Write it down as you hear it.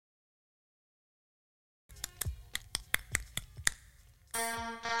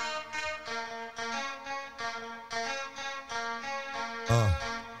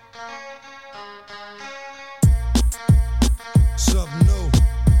Something new.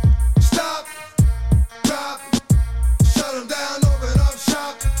 Stop, drop, shut them down, open up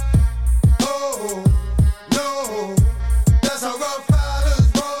shop. Oh, no, that's how Rough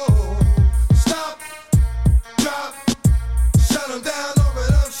Riders roll. Stop, drop, shut them down,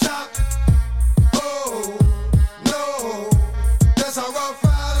 open up shop. Oh, no, that's how Rough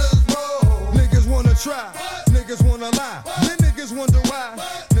Riders roll. Niggas wanna try, niggas wanna lie, then niggas wonder why,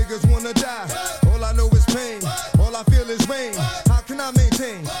 niggas wanna die. All I know is pain, all I feel is rain. How can I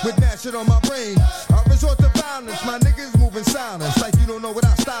maintain with that shit on my brain? I resort to violence, my niggas moving silence like you don't know what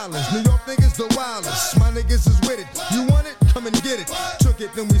our style is. New York niggas the wildest, my niggas is with it. You want it? Come and get it. Took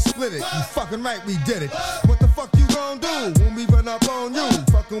it, then we split it. You fucking right, we did it. What the fuck you gon' do when we run up on you?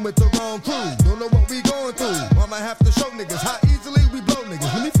 Fucking with the wrong crew, don't know what we going through. I might have to show niggas how easily we blow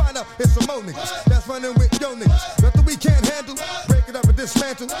niggas. Let me find out it's some more niggas that's running with yo niggas. Nothing we can't handle, break it up and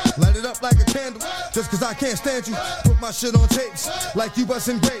dismantle. Light it up like a candle, just cause I can't stand you. Put my shit on tapes, like you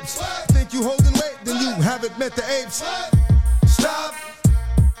busting grapes. Think you holding weight, then you haven't met the apes. Stop,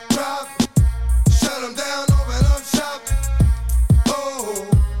 drop, shut them down, open up shop. Oh,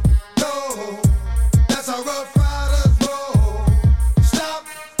 no, that's how Rough Riders roll. Stop,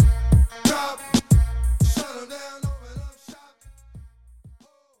 drop, shut them down, open up shop.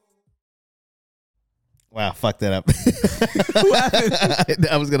 Wow, fuck that up.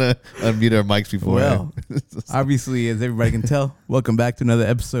 I was going to unmute our mics before. Well, obviously, as everybody can tell, welcome back to another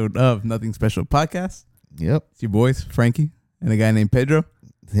episode of Nothing Special Podcast. Yep, It's your boys, Frankie, and a guy named Pedro.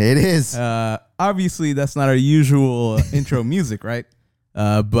 it is. Obviously, that's not our usual intro music, right?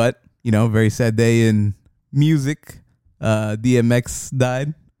 But, you know, very sad day in music. DMX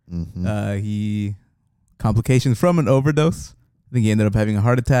died. He complications from an overdose. I think he ended up having a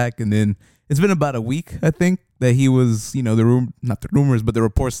heart attack, and then it's been about a week, I think, that he was, you know, not the rumors, but the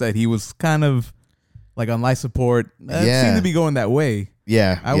reports that he was kind of like on life support. It seemed to be going that way.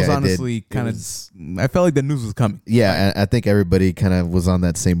 Yeah, I was honestly kind of, I felt like the news was coming. Yeah, I think everybody kind of was on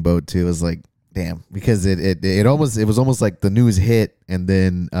that same boat too. It was like, damn, because it was almost like the news hit, and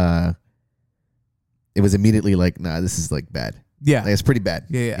then it was immediately like, nah, this is like bad. Yeah, Like, it's pretty bad.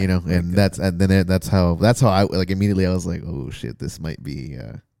 Yeah. You know, and that's how I like immediately I was like, oh shit, this might be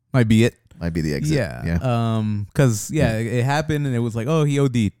might be the exit. Yeah. Because it happened, and it was like, oh, he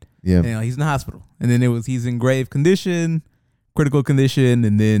OD'd. Yeah. And, he's in the hospital, and then he's in grave condition, critical condition,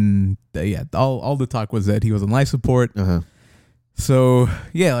 and then all the talk was that he was on life support. So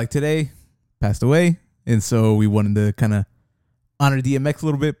like today passed away, and so we wanted to kind of honor DMX a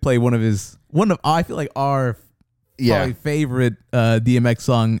little bit, play one of I feel like our probably favorite DMX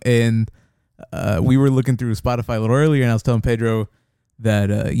song, and we were looking through Spotify a little earlier, and I was telling Pedro that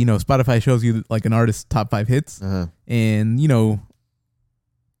Spotify shows you like an artist's top 5 hits, and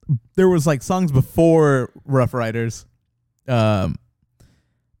there was like songs before Rough Riders, but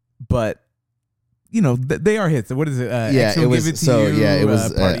they are hits. What is it? It was Give It To You, it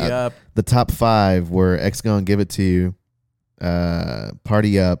was Party Up. The top 5 were X Gon Give It To You,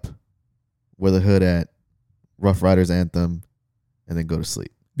 Party Up, Where the Hood At, Rough Riders Anthem, and then Go to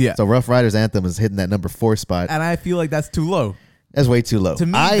Sleep. Yeah. So Rough Riders Anthem is hitting that number 4 spot. And I feel like that's too low. That's way too low. To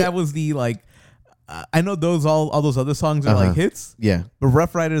me, that was the like. I know all those other songs are like hits. Yeah. But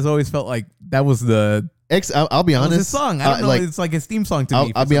Rough Riders always felt like that was the I'll be honest. his song. I don't know. It's like his theme song to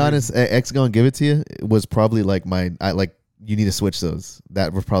me. I'll be honest. X Gon Give It To You was probably like you need to switch those.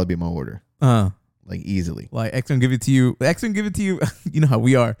 That would probably be my order. Like easily. Like X Gon Give It To You. X Gon Give It To You. You know how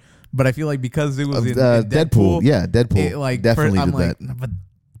we are. But I feel like because it was in Deadpool. Yeah, Deadpool. Definitely did that. But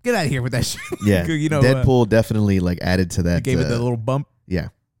get out of here with that shit. Yeah. Deadpool definitely like added to that. Gave it that little bump. Yeah,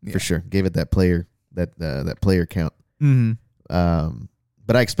 for sure. Gave it that player count.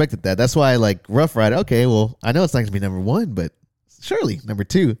 But I expected that. That's why I like Rough Rider. Okay, well, I know it's not going to be number 1, but surely number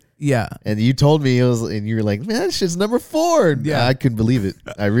 2. Yeah. And you told me and you were like, man, that shit's number 4. Yeah. I couldn't believe it.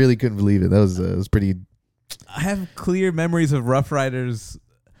 I really couldn't believe it. That was pretty. I have clear memories of Rough Riders,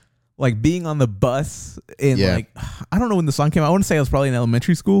 like being on the bus and like, I don't know when the song came out. I want to say I was probably in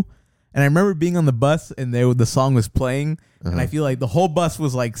elementary school. And I remember being on the bus and the song was playing. And I feel like the whole bus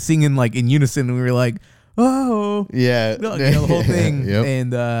was like singing like in unison. And we were like, oh. Yeah. The whole thing. Yep.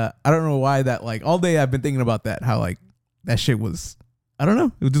 And I don't know why that, like, all day I've been thinking about that. How like that shit was, I don't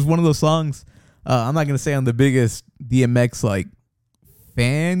know. It was just one of those songs. I'm not going to say I'm the biggest DMX like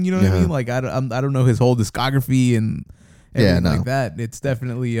fan. You know what I mean? Like I don't know his whole discography and everything like that. It's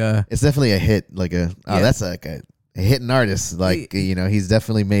definitely a hit. Like that's like a hitting artist. Like he's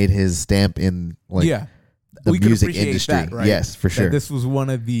definitely made his stamp in like the we could music appreciate industry. that, right? Yes, for That sure. this was one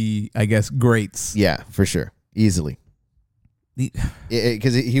of the, I guess, greats. Yeah, for sure, easily. The-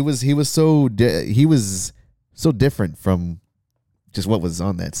 Because he was he was so different from just what was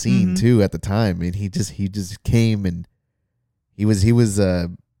on that scene too at the time. And he just came and he was you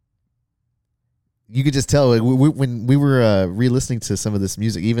could just tell when we were re-listening to some of this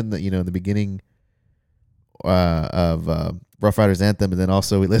music, even in the beginning of Rough Riders Anthem, and then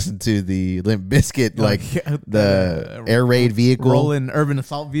also we listened to the Limp Bizkit, like the air raid vehicle, rolling urban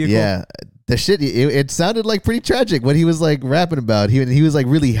assault vehicle. yeah. The shit, it sounded like pretty tragic what he was like rapping about. He was like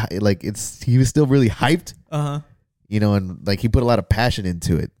really like he was still really hyped, and like he put a lot of passion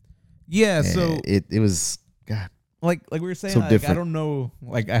into it. Yeah, so it was God, like we were saying, so like, different. I don't know,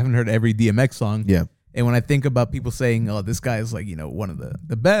 like I haven't heard every DMX song. yeah, And when I think about people saying, "Oh, this guy is like one of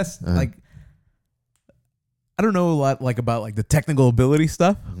the best," like I don't know a lot like about like the technical ability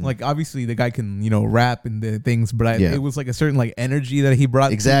stuff. Like obviously the guy can rap and the things, but it was like a certain like energy that he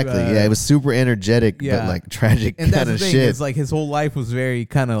brought. exactly. To, It was super energetic, but like tragic and kind that's of the thing. shit. It's like his whole life was very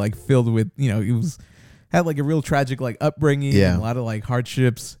kind of like filled with he had like a real tragic like upbringing and a lot of like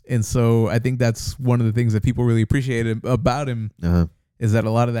hardships, and so I think that's one of the things that people really appreciated about him. Is that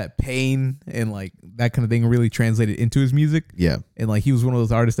a lot of that pain and like that kind of thing really translated into his music. Yeah, And like he was one of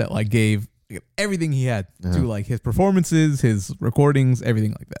those artists that like gave everything he had to like his performances, his recordings,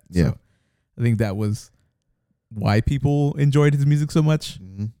 everything like that. Yeah. So I think that was why people enjoyed his music so much.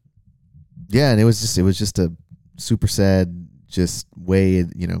 yeah, and it was just a super sad just way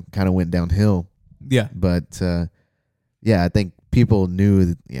it kind of went downhill. Yeah. But I think people knew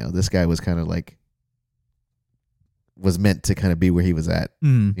that this guy was kind of like was meant to kind of be where he was at,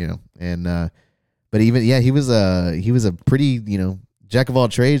 and but even he was a pretty jack of all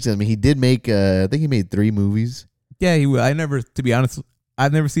trades. I mean, he did make I think he made 3 movies. Yeah, I never, to be honest,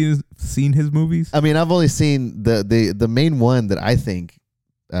 I've never seen his movies. I mean, I've only seen the main one that I think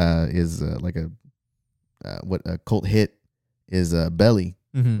is like a cult hit is Belly,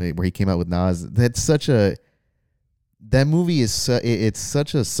 where he came out with Nas. That movie is it's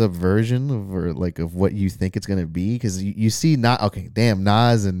such a subversion of what you think it's gonna be, because you see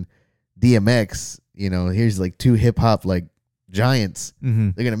Nas and DMX. Here's like 2 hip hop like giants.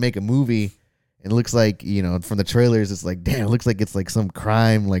 They're gonna make a movie, and it looks like from the trailers, it's like, damn, it looks like it's like some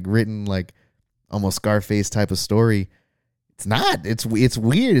crime like written like almost Scarface type of story. It's not. It's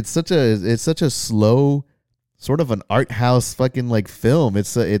weird. It's such a slow sort of an art house fucking like film.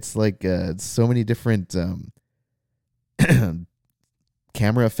 It's like so many different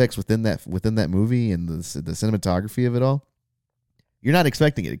camera effects within that movie, and the cinematography of it all. You're not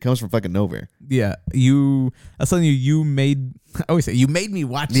expecting it. It comes from fucking nowhere. Yeah, I was telling you made. I always say you made me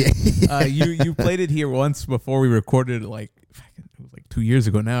watch it. You played it here once before we recorded it, like it was like 2 years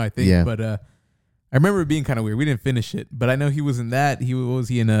ago now, I think. Yeah. But I remember it being kind of weird. We didn't finish it, but I know he was in that. Was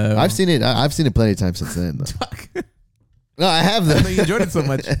he in a? I've seen it. I've seen it plenty of times since then. Though. No, I have though. I know you enjoyed it so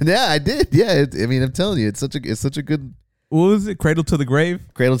much. Yeah, I did. Yeah, I mean, I'm telling you, it's such a good. What was it? Cradle to the Grave.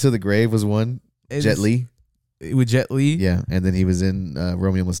 Cradle to the Grave was one. Jet Li. With Jet Li. Yeah, and then he was in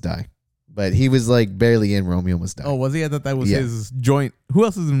Romeo Must Die, but he was like barely in Romeo Must Die. Oh, was he? I thought that was his joint. Who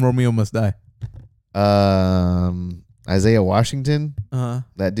else is in Romeo Must Die? Isaiah Washington.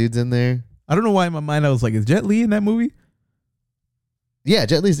 That dude's in there. I don't know why in my mind I was like, is Jet Li in that movie? Yeah,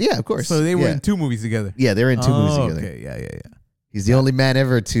 Jet Li's. Yeah, of course. So they were Yeah. in 2 movies together. Yeah, they were in 2 movies together. Okay, yeah. He's the only man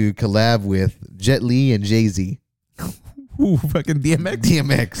ever to collab with Jet Li and Jay-Z. Ooh, fucking DMX.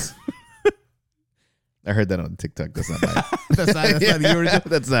 DMX. I heard that on TikTok. That's not mine. That's not the original.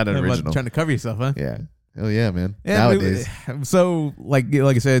 That's not an About original. Trying to cover yourself, huh? Yeah. Hell yeah, man. Yeah, Nowadays. So like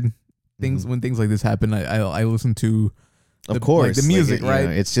I said, when things like this happen, I listen to Of course. the music, Like,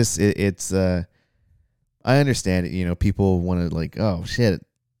 right? it's just it's I understand it, people want to like, oh shit,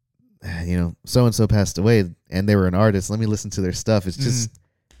 so and so passed away and they were an artist. Let me listen to their stuff. It's just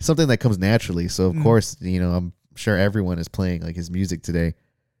something that comes naturally. So of course, I'm sure everyone is playing like his music today.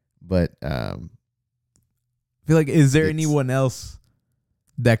 But I feel like, is there anyone else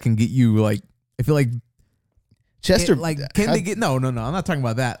that can get you like? I feel like Chester, can they get? No. I'm not talking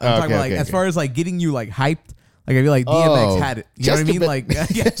about that. I'm talking about like as okay. far as like getting you like hyped. Like I feel like DMX had it. You know what I mean? Like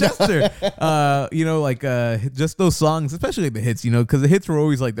Chester. Just those songs, especially like the hits. Because the hits were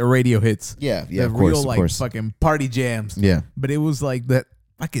always like the radio hits. Yeah, the of real course, like of course. fucking party jams. Yeah, But it was like that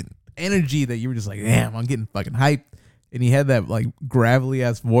fucking energy that you were just like, damn, I'm getting fucking hyped. And he had that like gravelly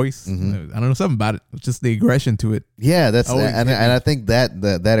ass voice. I don't know, something about it. It's just the aggression to it. yeah. That's Always and hit me. I think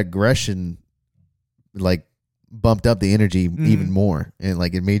that aggression like bumped up the energy even more, and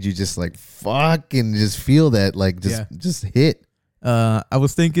like it made you just like fucking just feel that like just hit. I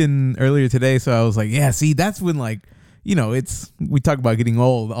was thinking earlier today, so I was like, yeah, see, that's when like, you know, we talk about getting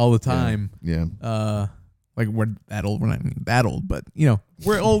old all the time. Yeah. Like we're that old. We're not that old, but you know,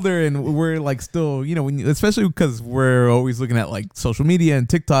 we're older and we're like still, you know, especially because we're always looking at like social media and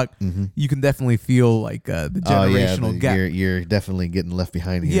TikTok, you can definitely feel like the generational gap. You're definitely getting left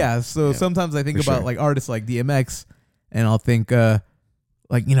behind here. Yeah. So sometimes I think For about sure. like artists like DMX, and I'll think,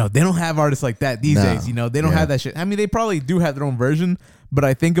 like, you know, they don't have artists like that these days. You know, they don't have that shit. I mean, they probably do have their own version, but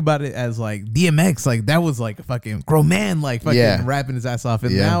I think about it as like DMX, like that was like a fucking grown man, like fucking rapping his ass off.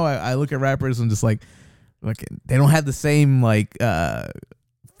 And now I look at rappers and just like they don't have the same like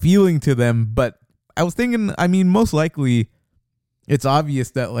feeling to them. But I was thinking, I mean, most likely it's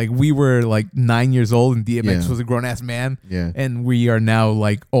obvious that like we were like 9 years old and DMX was a grown ass man. Yeah. And we are now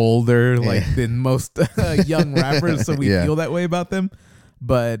like older like than most young rappers, so we feel that way about them.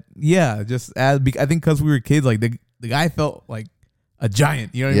 But yeah, just I think because we were kids, like the guy felt like a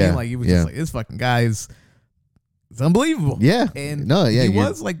giant. You know what I mean? Like he was just like, this fucking guy is, it's unbelievable. Yeah. And he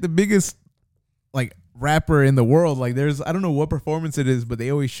was like the biggest like rapper in the world. Like I don't know what performance it is, but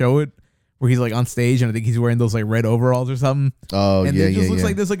they always show it where he's like on stage and I think he's wearing those like red overalls or something. Oh, and it just looks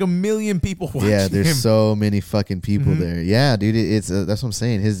like there's like a million people watching Yeah, there's him. so many fucking people there. Yeah, dude, it's that's what I'm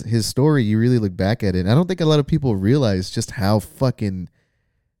saying. His story, you really look back at it. I don't think a lot of people realize just how fucking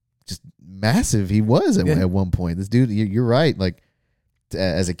just massive he was at one point. This dude, you're right. Like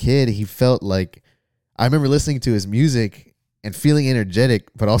as a kid, he felt like, I remember listening to his music and feeling energetic,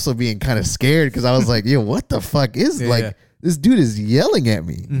 but also being kind of scared because I was like, yo, what the fuck is this dude is yelling at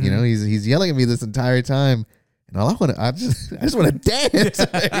me. You know, he's yelling at me this entire time. And all I just want to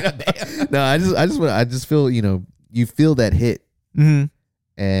dance. No, I just feel, you know, you feel that hit.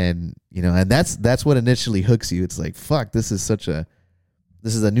 And, you know, and that's what initially hooks you. It's like, fuck, this is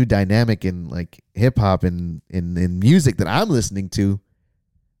a new dynamic in like hip hop and in music that I'm listening to.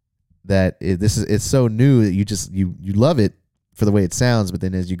 It's so new that you love it for the way it sounds, but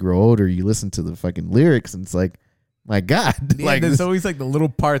then as you grow older, you listen to the fucking lyrics and it's like, my God. Yeah, like there's always like the little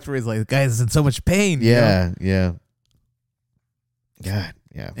parts where he's like, the guy's in so much pain. Yeah, you know? yeah. God,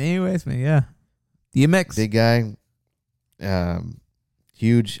 yeah. Anyways, man, yeah. DMX. Big guy.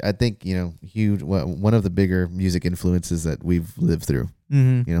 Huge, I think, you know, huge, one of the bigger music influences that we've lived through,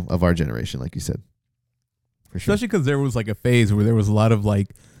 you know, of our generation, like you said. For sure. Especially because there was like a phase where there was a lot of like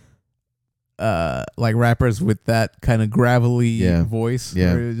rappers with that kind of gravelly voice.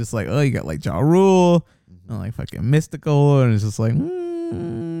 Yeah. Where it was just like, oh, you got like Ja Rule and like fucking Mystical, and it's just like,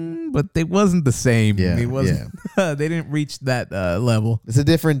 but it wasn't the same. Yeah, It wasn't. They didn't reach that level. It's a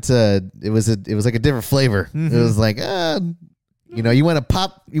different. It was like a different flavor. It was like, you know, you want a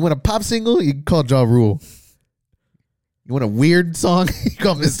pop single, you can call Ja Rule. You want a weird song, you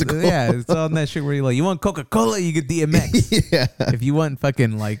call Mystical. Yeah, it's on that shit where you like, you want Coca-Cola, you get DMX. Yeah. If you want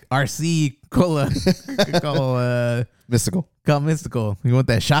fucking like RC Cola, you could call Mystical. Call Mystical. You want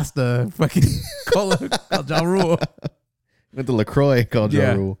that Shasta fucking cola, call Ja Rule. With the LaCroix, called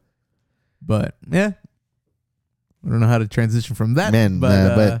Ja Rule. But yeah, I don't know how to transition from that. Man,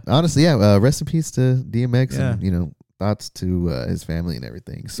 but honestly, yeah. Rest in peace to DMX, Yeah. and you know, thoughts to his family and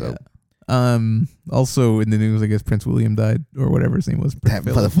everything. So also in the news, I guess Prince William died or whatever his name was. that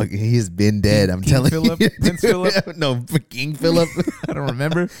motherfucker, he's been dead. I'm King telling Philip? you, Prince Philip? No, King Philip. I don't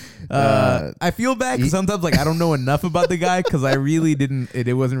remember. I feel bad because sometimes like I don't know enough about the guy because I really didn't.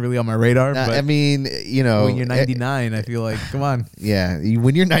 It wasn't really on my radar. But I mean, you know, when you're 99, I feel like, come on. Yeah,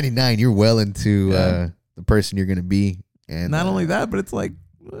 when you're 99, you're well into the person you're gonna be, and Not only that, but it's like,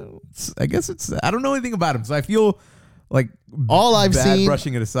 I guess it's. I don't know anything about him, so I feel like all I've bad seen,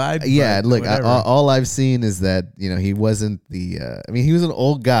 brushing it aside. Yeah, but look, whatever. all I've seen is that, you know, he wasn't the. I mean, he was an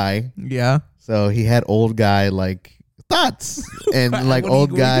old guy, Yeah. so he had old guy like thoughts and like What are you-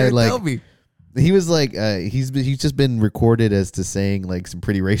 old what are you guy gonna tell like. me? He was like he's just been recorded as to saying like some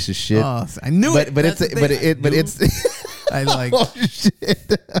pretty racist shit. Oh, I knew it. But That's it's the but thing. it but knew. it's I like. oh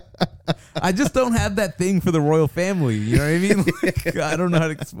shit. I just don't have that thing for the royal family. You know what I mean? Like, I don't know how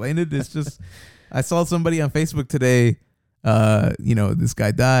to explain it. It's just, I saw somebody on Facebook today. You know, this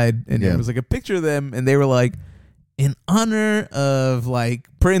guy died, and there was like a picture of them, and they were like, in honor of like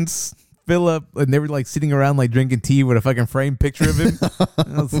Prince Philip, and they were like sitting around like drinking tea with a fucking framed picture of him.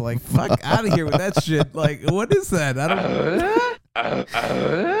 And I was like, fuck out of here with that shit. Like, what is that? I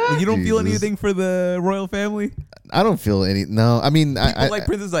don't. You don't feel Jesus. anything for the royal family? I don't feel any. No, I mean, People I like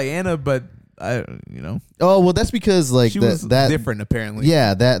Princess Diana, but you know, oh well, that's because like she was that different apparently.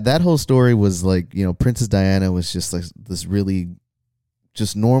 Yeah, that whole story was like, you know, Princess Diana was just like this really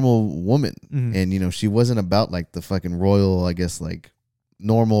just normal woman, Mhm. and you know, she wasn't about like the fucking royal, I guess, like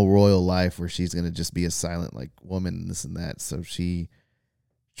normal royal life where she's gonna just be a silent like woman and this and that. So she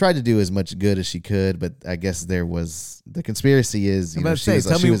tried to do as much good as she could, but I guess there was the conspiracy is. I'm about to say,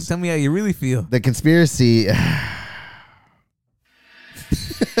 tell me how you really feel. The conspiracy.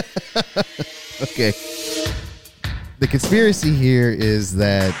 Okay. The conspiracy here is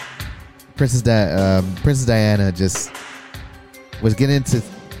that Princess Diana just was getting into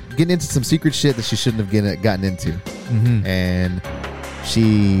some secret shit that she shouldn't have gotten into, and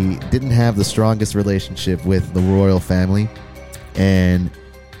she didn't have the strongest relationship with the royal family, and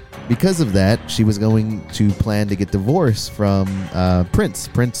because of that, she was going to plan to get divorced from Prince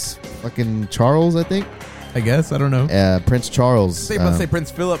fucking Charles, I think. I guess I don't know. Prince Charles. I was about to say Prince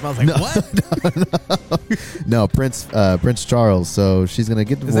Philip. I was like, what? No, Prince Charles. So she's gonna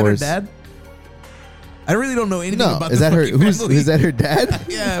get divorced. Is that her dad? I really don't know anything about is this that her? fucking family. Is that her dad?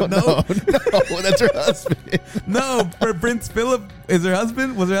 Yeah, no, that's her husband. No, Prince Philip is her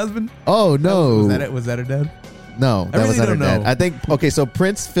husband. Was her husband? Oh no, was that her dad? No, that was not her dad. I think. Okay, so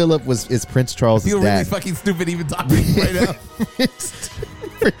Prince Philip is Prince Charles' dad. I feel really fucking stupid even talking right now.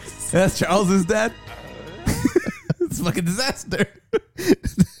 That's Charles's dad. It's a fucking disaster.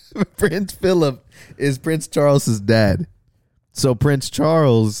 Prince Philip is Prince Charles's dad. So Prince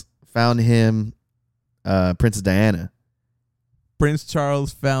Charles found him Princess Diana. Prince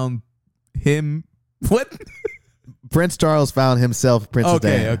Charles found him. What? Prince Charles found himself Princess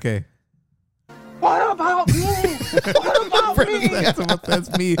Diana. Okay. What about me? What about me?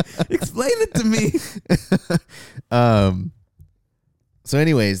 That's me. Explain it to me. So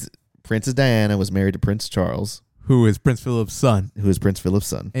anyways, Princess Diana was married to Prince Charles, who is Prince Philip's son.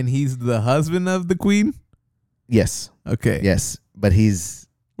 And he's the husband of the queen? Yes. Okay. Yes. But he's...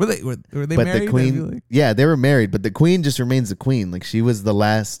 Were they married? The queen... Yeah, they were married, but the queen just remains the queen. Like, she was the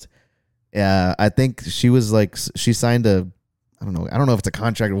last... I think she was like... She signed a... I don't know if it's a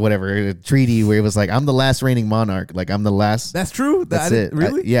contract or whatever, a treaty where it was like, I'm the last reigning monarch. Like, I'm the last... That's true? That's it.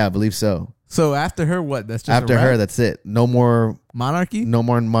 Really? Yeah, I believe so. So after her, what? That's just after her, that's it. No more... Monarchy? No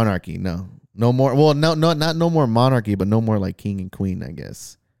more monarchy, no. No more. Well, no, not no more monarchy, but no more like king and queen. I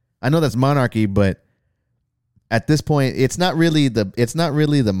guess I know that's monarchy, but at this point, it's not really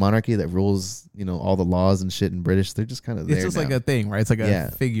the monarchy that rules. You know, all the laws and shit in British. They're just kind of there. It's just now. like a thing, right? It's like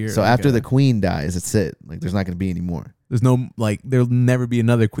a figure. So like after the queen dies, that's it. Like there's not going to be any more. There's no there'll never be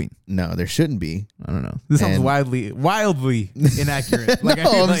another queen. No, there shouldn't be. I don't know. This sounds wildly inaccurate. Like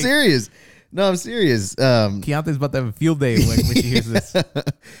no, I'm serious. No, I'm serious. Keontae's about to have a field day when she hears this.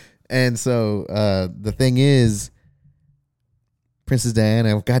 And so the thing is, Princess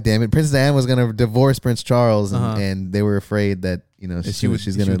Diana, God damn it, Princess Diana was gonna divorce Prince Charles, and they were afraid that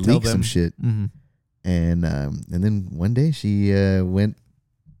she's gonna leak some shit. Mm-hmm. And then one day she went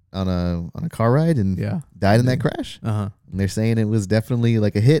on a car ride and died in that crash. And they're saying it was definitely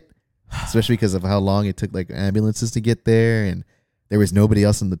like a hit, especially because of how long it took like ambulances to get there, and there was nobody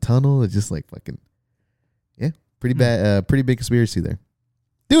else in the tunnel. It's just like fucking pretty bad, pretty big conspiracy there.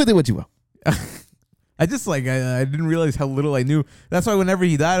 Do with it what you will. I just I didn't realize how little I knew. That's why whenever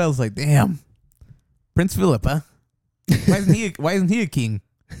he died, I was like, damn, Prince Philip, huh? Why isn't he a king?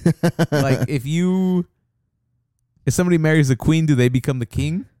 Like if somebody marries a queen, do they become the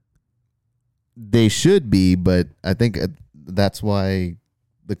king? They should be, but I think that's why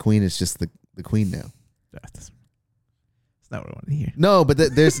the queen is just the queen now. That's not what I want to hear. No, but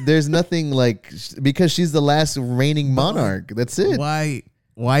there's nothing like, because she's the last reigning monarch. That's it.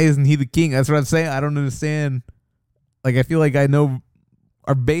 Why isn't he the king? That's what I'm saying. I don't understand. Like, I feel like I know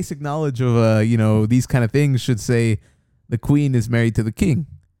our basic knowledge of, these kind of things should say the queen is married to the king.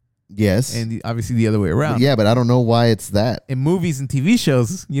 Yes. And obviously the other way around. Yeah, but I don't know why it's that. In movies and TV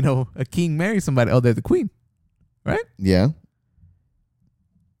shows, a king marries somebody. Oh, they're the queen. Right? Yeah.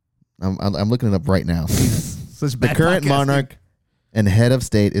 I'm looking it up right now. Such the current monarch and head of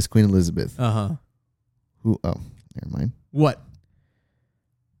state is Queen Elizabeth. Who? Oh, never mind. What?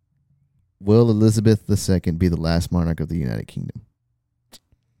 Will Elizabeth II be the last monarch of the United Kingdom?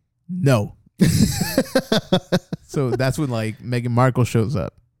 No. So that's when Meghan Markle shows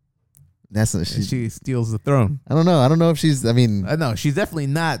up. She steals the throne. I don't know. I don't know if she's. I mean, no, she's definitely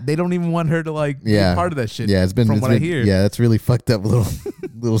not. They don't even want her to be part of that shit. Yeah, I hear. Yeah, that's really fucked up.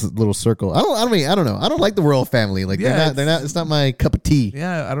 Little circle. I don't know. I don't like the royal family. They're not. It's not my cup of tea.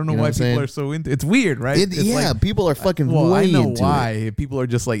 Yeah, I don't know why people are so into. It's weird, right? People are fucking. I know why people are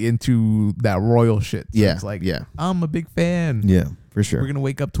just into that royal shit. So yeah, it's I'm a big fan. Yeah, for sure. We're gonna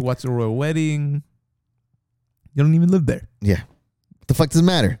wake up to watch the royal wedding. You don't even live there. Yeah. What the fuck does it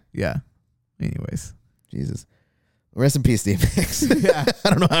matter? Yeah. Anyways, Jesus, rest in peace, DMX. Yeah, I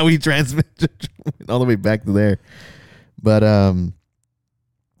don't know how we transmit all the way back to there, but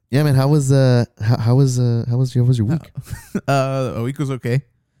Yeah, man. How was your week? A week was okay.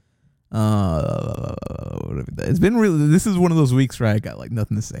 It's been really. This is one of those weeks where I got like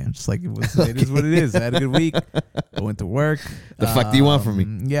nothing to say. I'm just like, it is what it is. I had a good week. I went to work. The fuck do you want from me?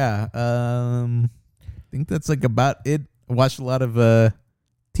 Yeah. I think that's like about it. I watched a lot of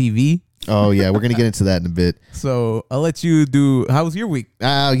TV. Oh yeah, we're gonna get into that in a bit. So I'll let you do. How was your week?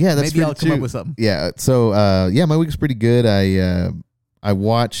 Yeah, that's maybe I'll come true. up with something. Yeah. So my week's pretty good. I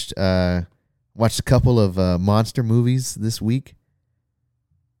watched a couple of monster movies this week,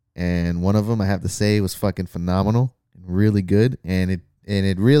 and one of them I have to say was fucking phenomenal, really good, and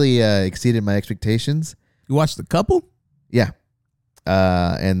it really exceeded my expectations. You watched a couple? Yeah.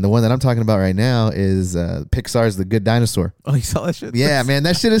 And the one that I'm talking about right now is Pixar's The Good Dinosaur. Oh, you saw that shit? Yeah, man,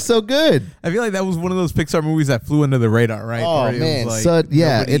 that shit is so good. I feel like that was one of those Pixar movies that flew under the radar, right? Oh Where it man, was so like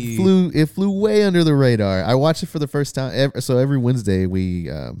yeah, nobody- it flew way under the radar. I watched it for the first time. So every Wednesday we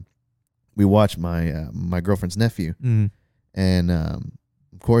watch my girlfriend's nephew, Mhm. and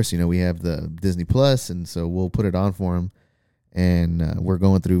of course we have the Disney Plus, and so we'll put it on for him. And we're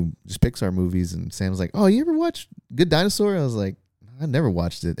going through just Pixar movies, and Sam's like, "Oh, you ever watch Good Dinosaur?" I was like, I never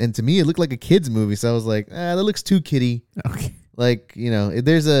watched it. And to me, it looked like a kid's movie. So I was like, that looks too kiddie. Okay. Like,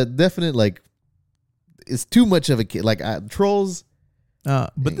 there's a definite, like, it's too much of a kid. Like, Trolls. But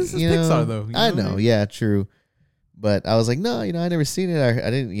this is you know, Pixar, though. You I what know. mean? Yeah, true. But I was like, no, I never seen it.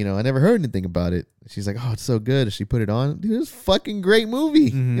 I didn't, I never heard anything about it. She's like, oh, it's so good. She put it on. Dude, it's a fucking great movie.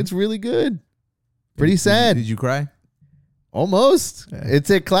 Mhm. It's really good. Pretty sad. Did you cry? Almost. Yeah.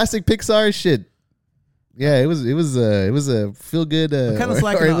 It's a classic Pixar shit. Yeah, it was a feel good. I'm kind of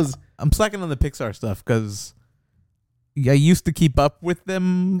slacking. I'm slacking on the Pixar stuff because I used to keep up with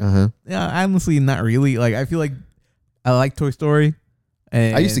them. Uh-huh. Yeah, honestly, not really. Like I feel like I like Toy Story.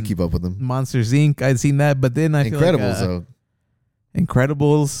 And I used to keep up with them. Monsters Inc. I'd seen that, but then I feel like Incredibles though.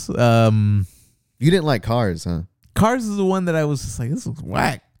 Incredibles. You didn't like Cars, huh? Cars is the one that I was just like, this looks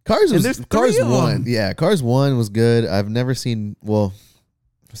whack. Cars And there's Cars three of 1. them. Yeah, Cars 1 was good. I've never seen I've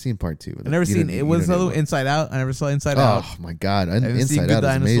seen part 2. I never seen it. Was other Inside Out. I never saw Inside Out. Oh my god, I haven't seen Inside Good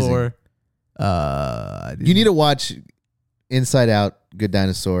Out is amazing. Dinosaur. You need to watch Inside Out, Good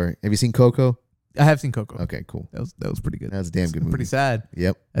Dinosaur. Have you seen Coco? I have seen Coco. Okay, cool. That was pretty good. That's a damn good movie. Pretty sad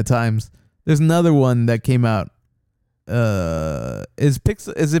Yep. at times. There's another one that came out. Is it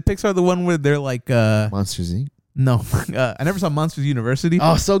Pixar the one where they're like Monsters Inc. no I never saw Monsters University.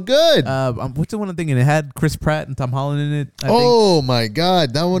 Oh, so good. What's the one I'm thinking? It had Chris Pratt and Tom Holland in it. I Oh my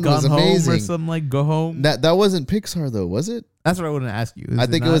god, that one think. was Gone amazing. Home or something like Go Home. That wasn't Pixar though, was it? That's what I wanted to ask you. I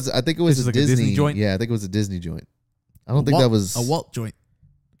think it was a This is like a Disney Disney joint? Yeah, I think it was a Disney joint. I don't think that was a Walt joint.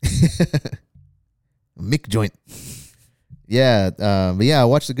 Mick joint. Yeah, but yeah, I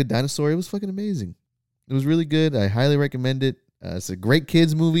watched The Good Dinosaur. It was fucking amazing. It was really good. I highly recommend it. It's a great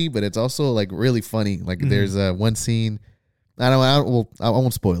kids movie, but it's also like really funny. Like there's one scene. I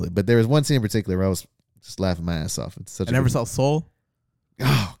won't spoil it, but there was one scene in particular where I was just laughing my ass off. It's such. I never saw Soul.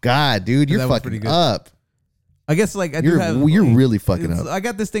 Oh God, dude, you're That was pretty fucking good. up. I guess like You're really fucking up. I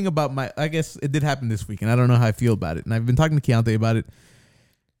got this thing about I guess it did happen this week, and I don't know how I feel about it. And I've been talking to Keontae about it.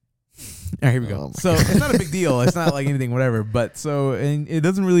 All right, here we go. Oh my So it's not a big deal. It's not like anything, whatever. But so and it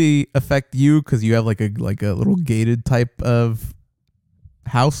doesn't really affect you because you have like a little gated type of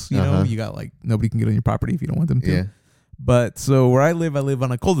house. You know, Uh-huh. you got like nobody can get on your property if you don't want them to. Yeah, But so where I live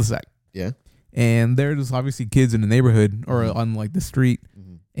on a cul-de-sac, yeah. and there's obviously kids in the neighborhood or on like the street.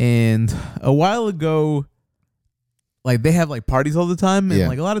 Mhm. And a while ago, like they have like parties all the time, and Yeah.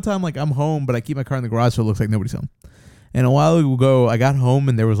 like a lot of time, like I'm home, but I keep my car in the garage so it looks like nobody's home. And a while ago, I got home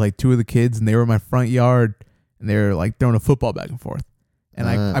and there was like two of the kids, and they were in my front yard, and they were like throwing a football back and forth. And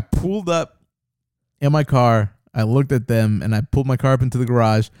I pulled up in my car, I looked at them, and I pulled my car up into the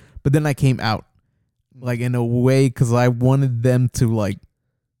garage, but then I came out, like in a way, because I wanted them to like,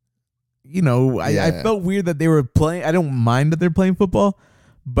 I Yeah. felt weird that they were playing. I don't mind that they're playing football,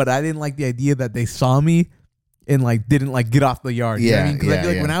 but I didn't like the idea that they saw me and like didn't like get off the yard. You know what I mean? Because I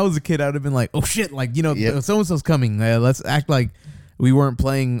feel like when I was a kid, I would have been like, oh shit, like Yep. so and so's coming. Let's act like we weren't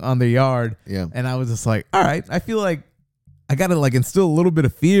playing on their yard. Yeah. And I was just like, all right, I feel like I gotta like instill a little bit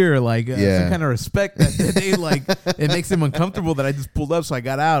of fear, like some kind of respect that they like. It makes them uncomfortable that I just pulled up, so I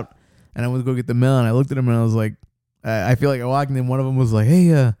got out and I went to go get the mail, and I looked at them and I was like, I feel like I walked, and then one of them was like,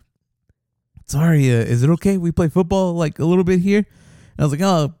 hey, sorry, is it okay we play football like a little bit here? And I was like,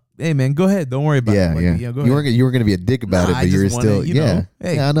 oh, hey man, go ahead, don't worry about it. Like, Yeah. go You ahead. were gonna be a dick about Nah, it, I but you were just still wanted,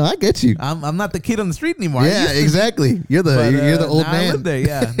 hey. Yeah, no, I get you. I'm not the kid on the street anymore. I used Yeah, to be. exactly. You're the But, you're the old now I man. live there,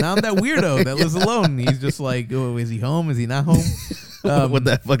 yeah. Now I'm that weirdo that lives alone. He's just like, oh, is he home? Is he not home? What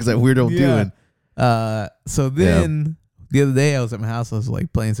the fuck is that weirdo doing? So then the other day I was at my house. I was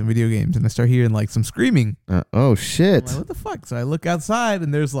like playing some video games, and I start hearing like some screaming. Oh I'm shit! like, what the fuck? So I look outside,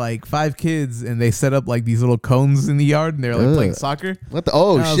 and there's like 5 kids, and they set up like these little cones in the yard, and they're like playing soccer. What the?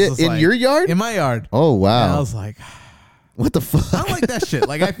 Oh And I was shit! just In like- your yard? In my yard. Oh And I wow! was like, What the fuck? I don't like that shit.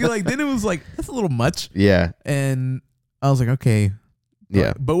 Like I feel like then it was like that's a little much, Yeah, and I was like, okay,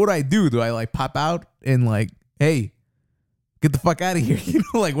 yeah. But what do I do? Do I like pop out and like, hey, get the fuck out of here? You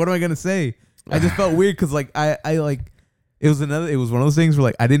know, like what am I gonna say? I just felt weird because like I like it was one of those things where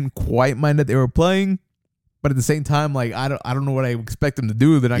like I didn't quite mind that they were playing, but at the same time like I don't know what I expect them to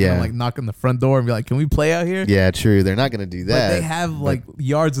do. They're not Yeah. gonna like knock on the front door and be like, can we play out here? Yeah, true. They're not gonna do But that. they have like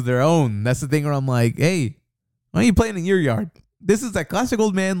yards of their own. That's the thing where I'm like, hey, why are you playing in your yard? This is that classic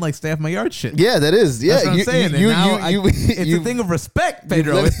old man like stay off my yard shit. Yeah, that is. Yeah, That's what I'm saying. And now it's you- a thing of respect,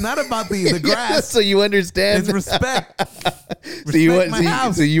 Pedro. live- It's not about the grass. so you understand. It's respect. so you Respect my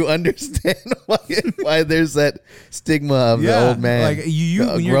house. so you understand why there's that stigma of the old man, Like you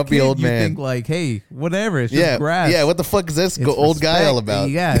the when you're a grumpy kid, old you man. think like, hey, whatever. It's just Yeah, grass. yeah. What the fuck is this It's old guy respect. all about?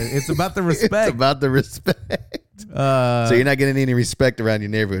 Yeah, it's about the It's respect. about the respect. So you're not getting any respect around your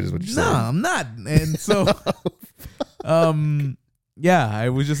neighborhood, is what you're No, saying? I'm not. And so, yeah, it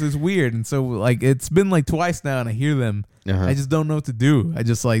was just it's weird. And so like it's been like twice now, and I hear them. Uh-huh. I just don't know what to do. I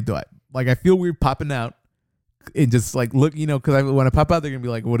just like I feel weird popping out and just like look, you know, because when I pop out, they're gonna be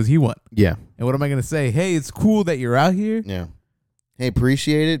like, "What does he want?" Yeah, And what am I gonna say? Hey, it's cool that you're out here, yeah. Hey,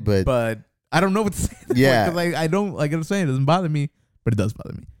 appreciate it, but but I don't know what to say. Yeah. because I don't like I'm saying it doesn't bother me, but it does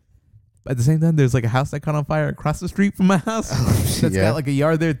bother me. But at the same time, there's like a house that caught on fire across the street from my house. That's yeah. got like a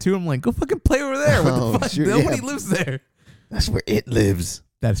yard there too. I'm like, go fucking play over there. What Oh, the fuck? sure, Nobody yeah. lives there. that's where it lives.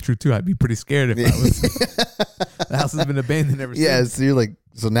 That's true too. I'd be pretty scared if I was. The house has been abandoned ever Yeah, since. so you're like,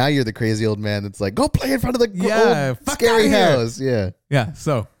 so now you're the crazy old man that's like, go play in front of the Yeah, old fuck scary outta here. house. Yeah, Yeah.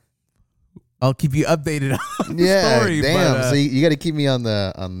 So I'll keep you updated on the yeah. story. Damn. But, So you got to keep me on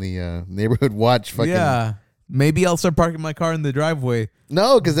the neighborhood watch. Fucking yeah. Maybe I'll start parking my car in the driveway.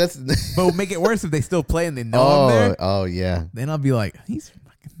 no, because that's But it'll make it worse if they still play and they know I'm there. oh yeah, Then I'll be like, he's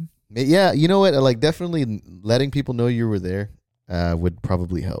fucking. yeah. You know what? Like definitely letting people know you were there would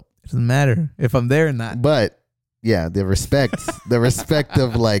probably help. It doesn't matter if I'm there or not. But yeah, the respect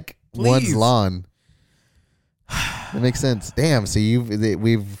of like one's Please. lawn. That makes sense. Damn. So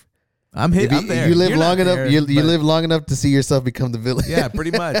we've I'm hit. I'm there. you live You're long not enough. there, You but- live long enough to see yourself become the villain. Yeah,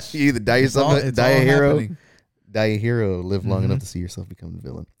 pretty much. You either die It's all- yourself, it's die all a hero, happening. die a hero. Live long enough to see yourself become the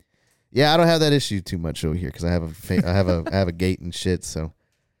villain. Yeah, I don't have that issue too much over here because I have I have a gate and shit, so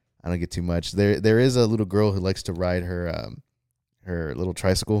I don't get too much. There is a little girl who likes to ride her little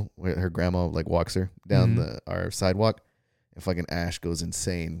tricycle where her grandma like walks her down our sidewalk, and fucking Ash goes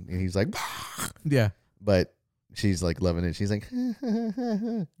insane, and he's like, Yeah. but she's like loving it. She's like,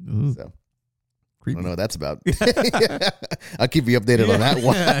 Ooh, so. I creepy. don't know what that's about. I'll keep you updated on that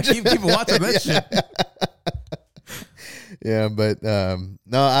one. Yeah, keep watching that shit. Yeah, but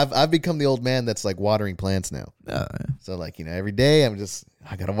no, I've become the old man that's like watering plants now. So like, you know, every day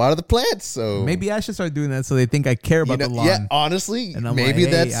I gotta water the plants. So Maybe I should start doing that so they think I care you about know, the lawn. yeah, honestly, And I'm maybe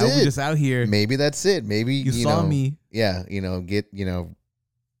like, hey, that's I was it. just out here. Maybe that's it. Maybe You you saw know, me. Yeah, you know,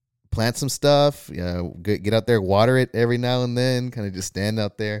 plant some stuff. You know, get out there, water it every now and then. Kind of just stand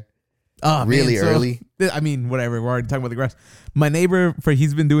out there. Oh, Really man, early. I mean, whatever. We're already talking about the grass. My neighbor,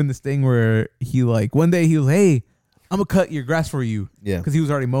 he's been doing this thing where he like one day he was, hey, I'm gonna cut your grass for you. Yeah. Because he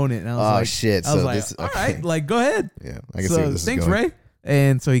was already mowing it. And I was Oh, like, shit. I was So like, this- all okay. right, like go ahead. Yeah, I can see where So this thanks, is going. Ray.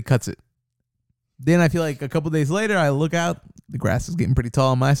 And so he cuts it. Then I feel like a couple days later, I look out, the grass is getting pretty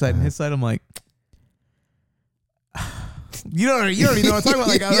tall on my side and his side. I'm like, you don't even know what I'm talking about.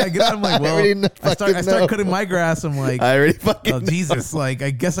 Like I get out, I'm like, I well, already know- I fucking start know. cutting my grass. I'm like, I already fucking oh know. Jesus, like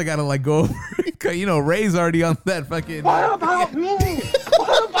I guess I gotta like go over. You know, Ray's already on that fucking. What about me?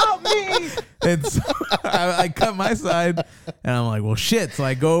 What about me? And so I cut my side, and I'm like, well, shit. So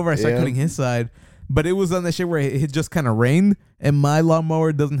I go over, I start Yeah. cutting his side. But it was on the shit where it just kind of rained, and my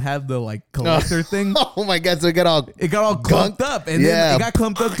lawnmower doesn't have the like collector thing. Oh my god! So it got all It got all clumped Gunked? up, and Yeah. then it got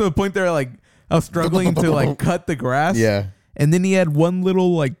clumped up to a point there like I was struggling to like cut the grass. yeah. And then he had one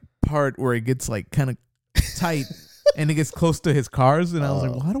little like part where it gets like kind of tight, and it gets close to his cars, and I was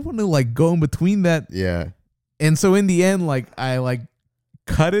like, well, I don't want to like go in between that. Yeah. And so in the end, like I like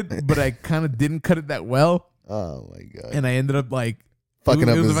cut it, but I kind of didn't cut it that well, Oh my god. and I ended up like Fucking it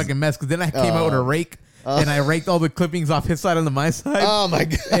up was his- a fucking mess because then I came out with a Oh. rake and I raked all the clippings off his side onto my side. Oh my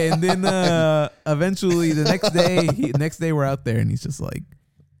god. And then eventually the next day we're out there and he's just like,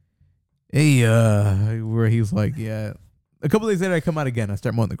 hey, where he was like, yeah. A couple days later I come out again. I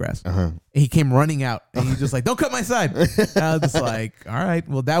start mowing the grass. Uh-huh. And he came running out and he's just like, don't cut my side. And I was just like, all right,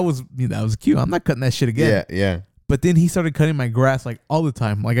 well that was cute. I'm not cutting that shit again. Yeah. Yeah. But then he started cutting my grass like all the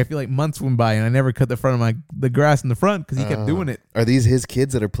time. Like I feel like months went by and I never cut the front of the grass in the front because he kept doing it. Are these his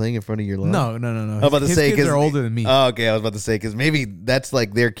kids that are playing in front of your lawn? No. I was about to His say kids are older than me. Oh, okay. I was about to say because maybe that's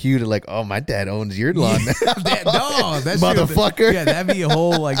like their cue to like, oh, my dad owns your lawn. That's Motherfucker. Yeah, that'd be a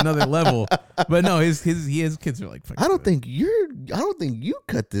whole like another level. But no, his kids are like. I don't think you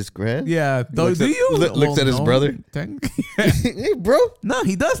cut this grass. Yeah, do Looks at- you? looks at his brother. Hey, bro. No,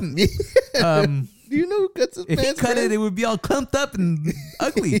 he doesn't. Do you know who cuts his If he pants? cut it, it would be all clumped up and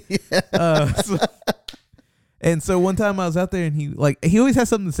ugly. So one time I was out there and he always has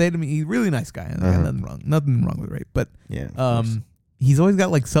something to say to me. He's a really nice guy. Nothing wrong with Ray, but Yeah, he's always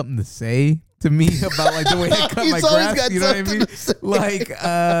got like something to say to me about like the way I cut my He's always grass. got You know what I something mean? to say. Like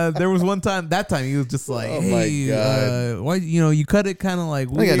there was one time. That time he was just like, Oh my "Hey, God. why you cut it kind of like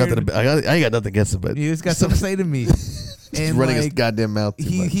I weird." got nothing. I ain't got nothing against it, but He just got something to say to me. he's running his goddamn mouth. Too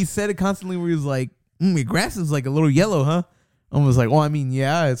much. He said it constantly where he was like, your grass is like a little yellow, huh? I was like, well, I mean,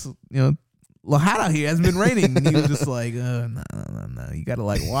 yeah, it's, hot out here. It hasn't been raining. And he was just like, no. You got to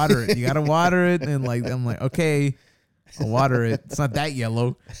like water it. You got to water it. And like, I'm like, okay, I'll water it. It's not that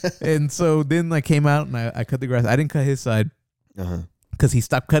yellow. And so then I came out and I cut the grass. I didn't cut his side because he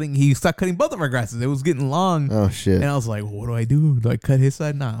stopped cutting both of our grasses. It was getting long. Oh, shit. And I was like, what do I do? Do I cut his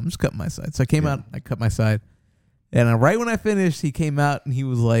side? Nah, I'm just cutting my side. So I came out, I cut my side. And right when I finished, he came out and he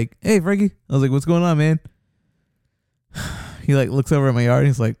was like, hey, Frankie. I was like, what's going on, man? He like looks over at my yard and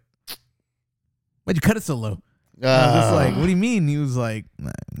he's like, why'd you cut it so low? I was just like, what do you mean? He was like,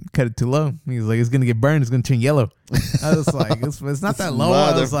 nah, cut it too low. He was like, it's going to get burned. It's going to turn yellow. I was like, it's not that low.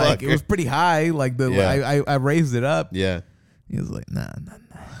 I was like, it was pretty high. Like I raised it up. Yeah. He was like, nah.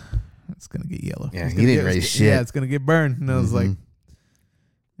 It's going to get yellow. Yeah, he didn't raise shit. Yeah, it's going to get burned. And I was like,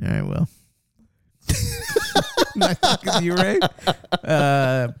 all right, well. Not talking to you, Ray.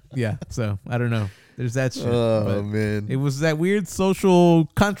 Yeah, so I don't know. There's that shit. Oh, man. It was that weird social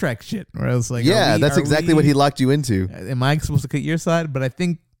contract shit where I was like, Yeah, that's exactly what he locked you into. Am I supposed to cut your side? But I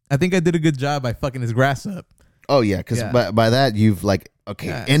think I did a good job by fucking his grass up. Oh, yeah, because by that you've like, okay,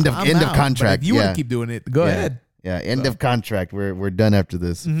 end of contract. But if you want to keep doing it, go ahead. Yeah, end of contract. We're done after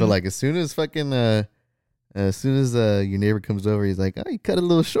this. But like as soon as your neighbor comes over, he's like, oh, you cut it a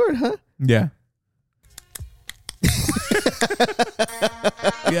little short, huh? Yeah.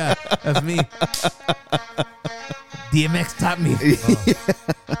 Yeah, that's me. DMX taught me.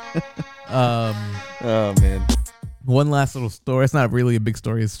 Oh man. One last little story. It's not really a big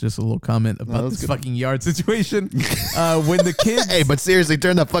story. It's just a little comment about this fucking yard situation. When the kids, Hey, but seriously,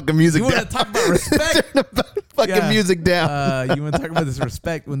 turn that fucking music you down. want to talk about respect? Turn the fucking music down. You want to talk about this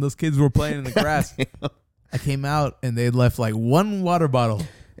respect when those kids were playing in the grass? I came out and they left like one water bottle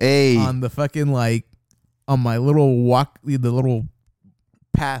Hey. on the fucking like on my little the little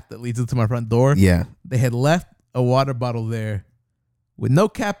path that leads into my front door. Yeah. They had left a water bottle there with no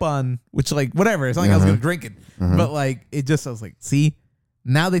cap on, which like whatever. It's not like I was gonna drink it, but like it just. I was like, see,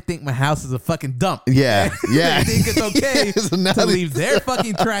 now they think my house is a fucking dump. Yeah. Yeah. They think it's okay So now to they- leave their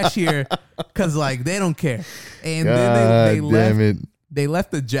fucking trash here because like they don't care. And God then they left. damn it. They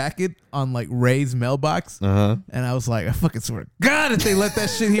left the jacket on like Ray's mailbox, and I was like, I fucking swear to God, if they left that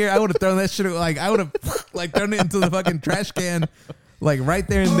shit here, I would have thrown that shit. Like I would have like thrown it into the fucking trash can, like right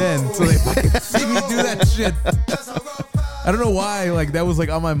there and then, so they fucking see me do that shit. I don't know why, like that was like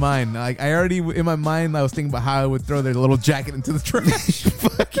on my mind. Like I already in my mind, I was thinking about how I would throw their little jacket into the trash.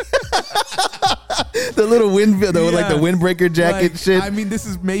 The little like the windbreaker jacket Like, shit. I mean, this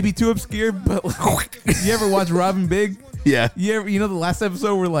is maybe too obscure, but like, you ever watch Robin Big? Yeah. You know the last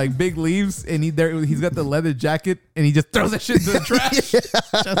episode where like Big leaves and he's got the leather jacket and he just throws that shit into the trash,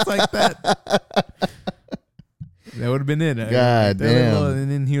 just like that. That would have been it. God damn.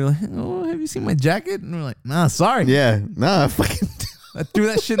 And then he was like, "Oh, have you seen my jacket?" And we're like, "Nah, sorry. Yeah. Nah, fucking. I threw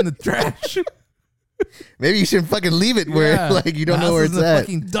that shit in the trash." Maybe you shouldn't fucking leave it where Yeah. like you don't My know house where is it's in a at.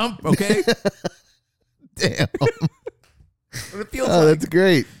 fucking dump, okay? Damn. What it feels Oh, like. that's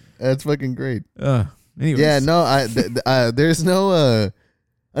great. That's fucking great. Anyways. Yeah, no, there's no,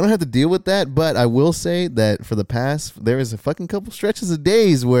 I don't have to deal with that, but I will say that for the past, there was a fucking couple stretches of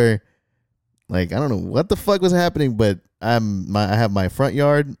days where, like, I don't know what the fuck was happening, but I have my front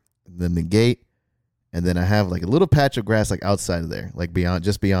yard, then the gate, and then I have like a little patch of grass like outside of there, like beyond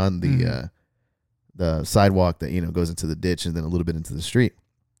the sidewalk that goes into the ditch and then a little bit into the street,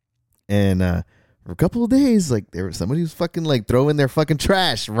 and for a couple of days, like somebody was fucking like throwing their fucking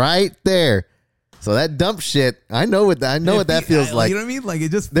trash right there. So that dump shit, I know what that feels like. You know what I mean? Like it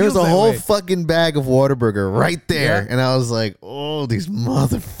just There was feels a that whole way. fucking bag of Whataburger right there, Yeah. and I was like, "Oh, these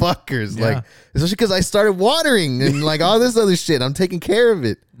motherfuckers!" Yeah. Like, especially because I started watering and like all this other shit. I'm taking care of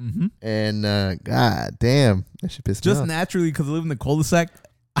it, and god damn, that shit pissed me Just off. naturally because I live in the cul-de-sac.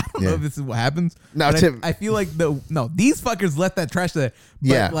 I don't know Yeah. if this is what happens. No, but Tim- I feel like these fuckers left that trash there. But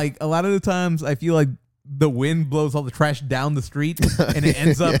Yeah. like a lot of the times, I feel like the wind blows all the trash down the street, and it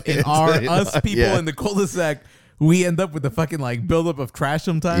ends up in us people yeah. in the cul-de-sac. We end up with the fucking like buildup of trash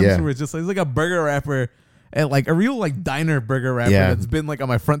sometimes, Yeah. where it's just like, it's like a burger wrapper. And like a real like diner burger wrapper Yeah. that's been like on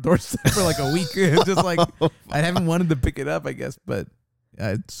my front doorstep for like a week. It's just like I haven't wanted to pick it up, I guess. But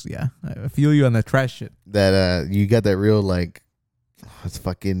it's I feel you on that trash shit. That you got that real like, it's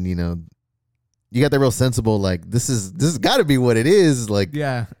fucking you got that real sensible like this has got to be what it is like.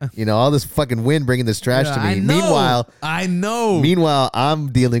 Yeah. All this fucking wind bringing this trash Yeah, to me. I know. Meanwhile,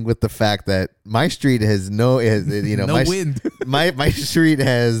 I'm dealing with the fact that my street has no my wind. my street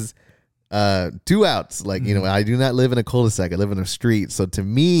has 2 outs. Like, I do not live in a cul-de-sac. I live in a street. So to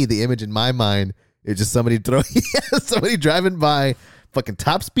me, the image in my mind is just somebody driving by fucking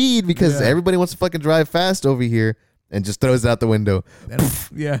top speed because Yeah. everybody wants to fucking drive fast over here and just throws it out the window.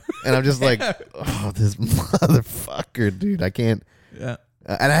 Yeah. And I'm just like, oh, this motherfucker, dude. I can't. Yeah.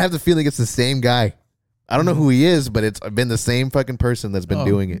 And I have the feeling it's the same guy. I don't know who he is, but it's been the same fucking person that's been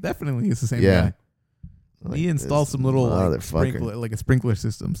doing it. Definitely, it's the same Yeah. guy. Like, He installed this some little like, motherfucker. a sprinkler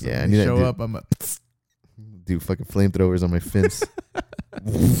system. So Yeah, when and you you show do- up, I'm a, Do fucking flamethrowers on my fence.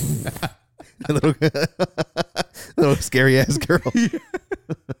 little scary ass girl. all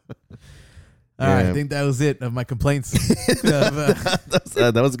right, Yeah. I think that was it of my complaints.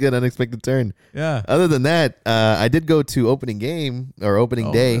 That was a good unexpected turn. Yeah. Other than that, I did go to opening day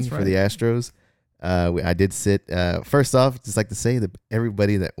that's for right. the Astros. I did sit. First off, just like to say that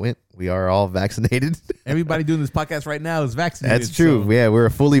everybody that went, we are all vaccinated. Everybody doing this podcast right now is vaccinated. That's true. so- Yeah, we're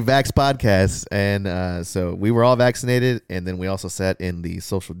a fully vax podcast, and so we were all vaccinated, and then we also sat in the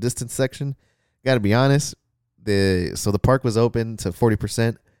social distance section. Got to be honest, the park was open to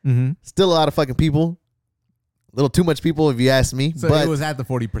 40%. Mhm. Still a lot of fucking people. A little too much people, if you ask me. So but it was at the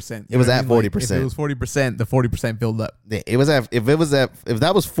 40%. It was at If 40%. it was 40%, the 40% filled up. it was at if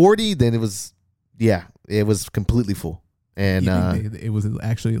that was 40, then it was completely full. And You think it was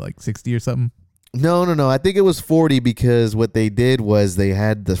actually like 60 or something. no. I think it was 40 because what they did was they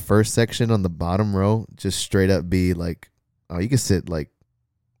had the first section on the bottom row just straight up be like, oh, you can sit like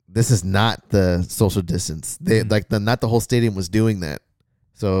this is not the social distance. They not the whole stadium was doing that.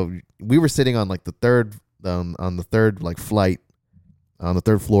 So we were sitting on like the third on the third like flight on the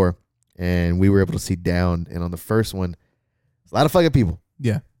third floor, and we were able to see down. And on the first one, a lot of fucking people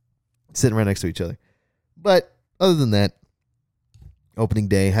Yeah. sitting right next to each other. But other than that, opening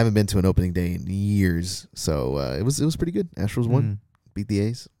day, haven't been to an opening day in years, so it was pretty good. Astros won, beat the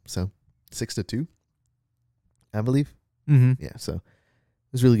A's, so 6-2, I believe. Mm-hmm. Yeah, so it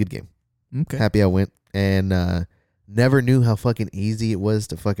was a really good game. Okay. Happy I went, and never knew how fucking easy it was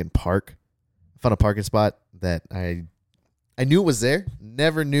to fucking park. Found a parking spot that I knew it was there.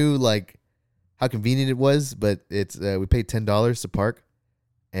 Never knew like how convenient it was, but it's we paid $10 to park,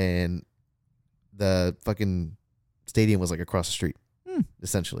 and the fucking stadium was like across the street.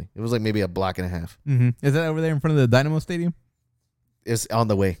 Essentially, it was like maybe a block and a half. Mm-hmm. Is that over there in front of the Dynamo Stadium? It's on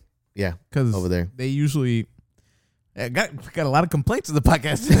the way. Yeah, Because over there. they usually got a lot of complaints in the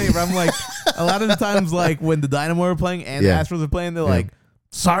podcast today. Where I'm like, a lot of the times, like when the Dynamo are playing and Yeah. the Astros are playing, they're Yeah. like,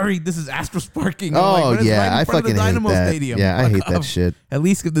 "Sorry, this is Astros parking." I'm Oh like, "But it's yeah, right in I front of fucking the Dynamo hate that. Stadium. Yeah, I Fuck hate that off. shit. At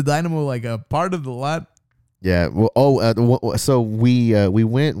least give the Dynamo like a part of the lot. Yeah. Well, so we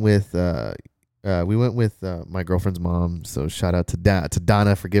went with my girlfriend's mom. So shout out to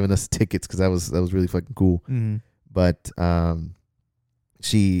Donna for giving us tickets because that was really fucking cool. Mm-hmm. But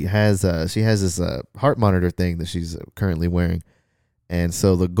she has this heart monitor thing that she's currently wearing, and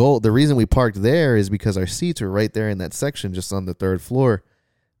so the reason we parked there is because our seats were right there in that section, just on the third floor.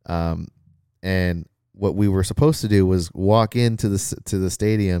 And what we were supposed to do was walk into the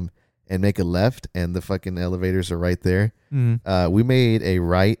stadium and make a left, and the fucking elevators are right there. Mm-hmm. We made a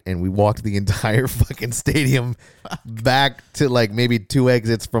right, and we walked the entire fucking stadium back to like maybe 2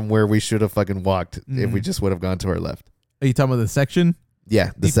 exits from where we should have fucking walked if we just would have gone to our left. Are you talking about the section?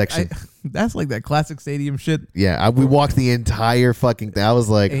 Yeah, the section. That's like that classic stadium shit. Yeah, we walked the entire fucking thing. I was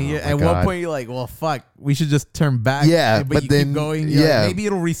like, And oh at my one God. point, you're like, "Well, fuck, we should just turn back." Yeah, but but you then- keep going. You're yeah. like, maybe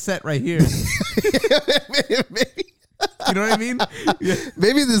it'll reset right here. maybe, You know what I mean? Yeah.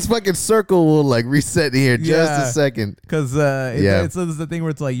 maybe this fucking circle will like reset here just Yeah. a second. Because Yeah. it's the thing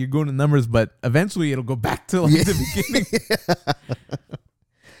where it's like you're going to numbers, but eventually it'll go back to like the beginning.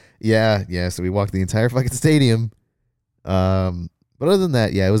 Yeah. So we walked the entire fucking stadium. But other than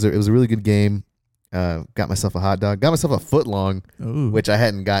that, yeah, it was a really good game. Got myself a hot dog. Got myself a foot long, Ooh. which I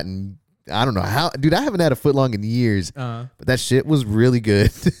hadn't gotten. I don't know how, dude. I haven't had a foot long in years, but that shit was really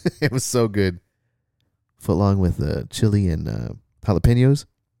good. It was so good. Foot long with chili and jalapenos.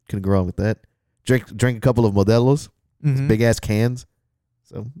 Couldn't go wrong with that. Drank a couple of Modelos, big ass cans.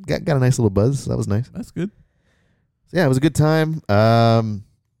 So got a nice little buzz. So that was nice. That's good. So yeah, it was a good time. I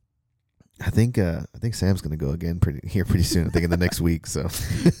think Sam's gonna go again pretty soon. I think in the next week. So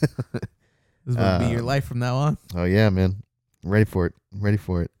This will be your life from now on. oh yeah, man, I'm ready for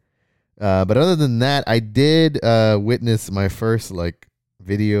it. But other than that, I did witness my first like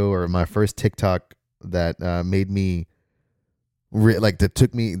video or my first TikTok that made me that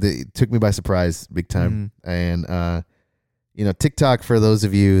took me by surprise big time. And TikTok, for those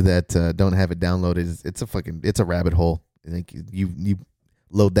of you that don't have it downloaded, it's a rabbit hole. I think you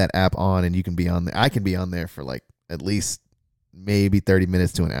load that app on and you can be on there. I can be on there for like at least maybe 30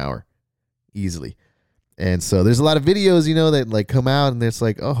 minutes to an hour easily. And so there's a lot of videos, that like come out and it's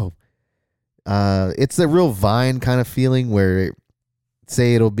like, it's a real Vine kind of feeling where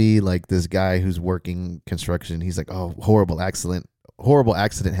say it'll be like this guy who's working construction. He's like, oh, horrible accident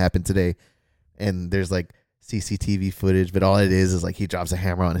happened today. And there's like CCTV footage, but all it is like he drops a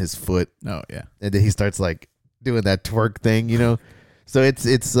hammer on his foot. Oh yeah. And then he starts like doing that twerk thing, So it's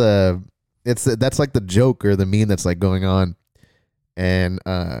that's like the joke or the meme that's like going on. And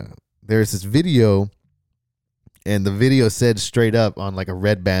there's this video, and the video said straight up on like a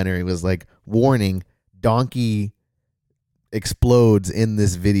red banner, it was like, warning, donkey explodes in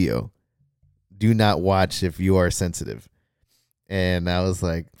this video. Do not watch if you are sensitive. And I was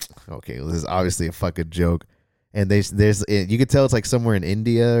like, okay, well, this is obviously a fucking joke. And there's you could tell it's like somewhere in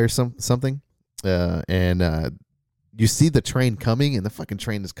India or something. And you see the train coming, and the fucking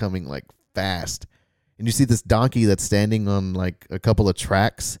train is coming like fast. And you see this donkey that's standing on like a couple of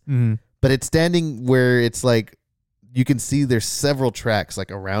tracks, but it's standing where it's like you can see there's several tracks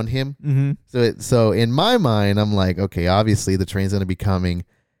like around him. So in my mind, I'm like, okay, obviously the train's gonna be coming.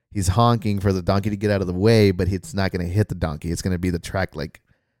 He's honking for the donkey to get out of the way, but it's not gonna hit the donkey. It's gonna be the track like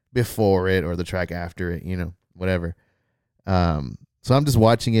before it or the track after it, whatever. So I'm just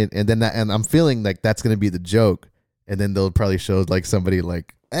watching it, and and I'm feeling like that's gonna be the joke, and then they'll probably show like somebody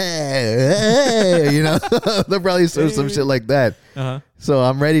like, hey, they'll probably show some shit like that. So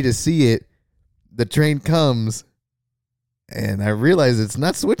I'm ready to see it. The train comes, and I realize it's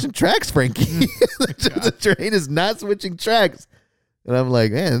not switching tracks, Frankie. The train is not switching tracks, and I'm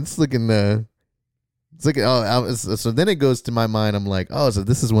like, man, it's looking. So then it goes to my mind. I'm like, oh, so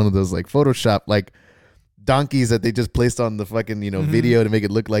this is one of those like Photoshop like donkeys that they just placed on the fucking video to make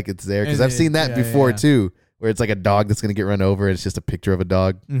it look like it's there, because I've seen that before too, where it's like a dog that's gonna get run over and it's just a picture of a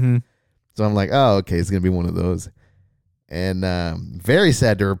dog. So I'm like, oh, okay, it's gonna be one of those. And very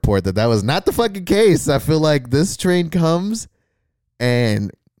sad to report that was not the fucking case. I feel like this train comes, and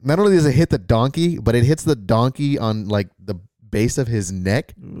not only does it hit the donkey, but it hits the donkey on like the base of his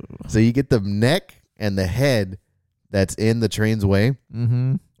neck. So you get the neck and the head that's in the train's way.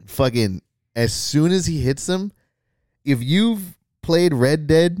 Fucking as soon as he hits them, if you've played Red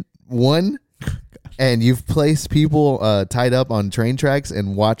Dead 1 and you've placed people tied up on train tracks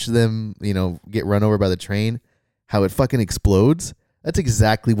and watched them, get run over by the train, how it fucking explodes, that's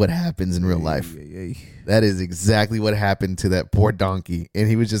exactly what happens in real life. That is exactly what happened to that poor donkey. And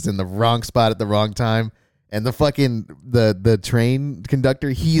he was just in the wrong spot at the wrong time. And the fucking, the train conductor,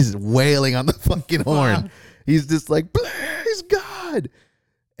 he's wailing on the fucking horn. He's just like, please, God.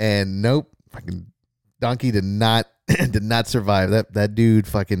 And nope, fucking donkey did not survive. That dude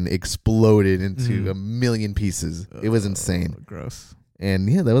fucking exploded into a million pieces. It was insane. Gross. And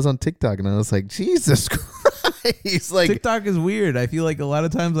yeah, that was on TikTok, and I was like, Jesus Christ. Like, TikTok is weird. I feel like a lot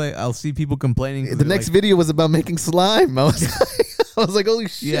of times I'll see people complaining. The next video was about making slime. I was like, holy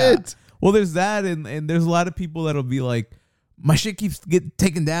shit. Yeah. Well, there's that, and there's a lot of people that'll be like, my shit keeps getting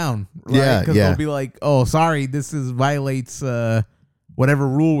taken down. Right? Yeah, Because they'll be like, oh, sorry, this violates whatever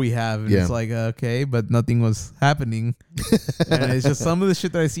rule we have. And it's like, okay, but nothing was happening. And it's just some of the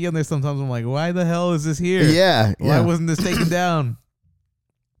shit that I see on there sometimes I'm like, why the hell is this here? Yeah. Why wasn't this taken down?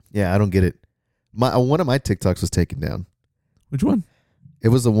 Yeah, I don't get it. One of my TikToks was taken down. Which one? It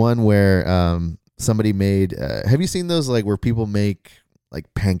was the one where somebody made. Have you seen those like where people make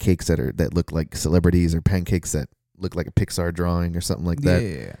like pancakes that look like celebrities, or pancakes that look like a Pixar drawing or something like that?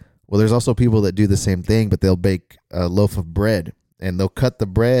 Yeah. Well, there's also people that do the same thing, but they'll bake a loaf of bread, and they'll cut the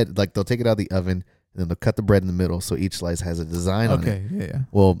bread, like they'll take it out of the oven, and then they'll cut the bread in the middle, so each slice has a design on it. Okay, yeah.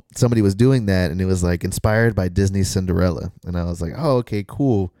 Well, somebody was doing that, and it was like inspired by Disney's Cinderella, and I was like, oh, okay,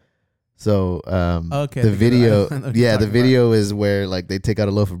 cool. So Okay, the video, I know what yeah, you're the talking video is where like they take out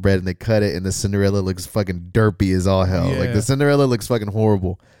a loaf of bread and they cut it, and the Cinderella looks fucking derpy as all hell. Like Yeah. the Cinderella looks fucking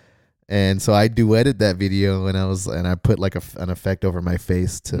horrible. And so I duetted that video, and I put like an effect over my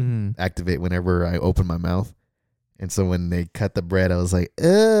face to Mhm. activate whenever I open my mouth. And so when they cut the bread, I was like, ugh,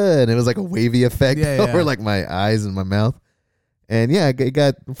 and it was like a wavy effect Yeah, yeah. over like my eyes and my mouth. And yeah, it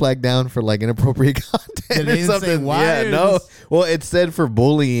got flagged down for like inappropriate content They or didn't say something. why, Yeah, or no. just- Well, it said for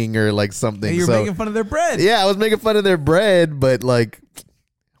bullying or like something. Hey, you're so making fun of their bread. yeah, I was making fun of their bread, but like,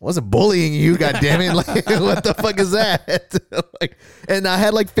 I wasn't bullying you. God damn it! Like, what the fuck is that? Like, and I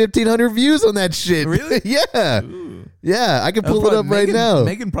had like 1,500 views on that shit. Really? Yeah, Ooh. yeah. I can That's pull it probably- up right Megan- now.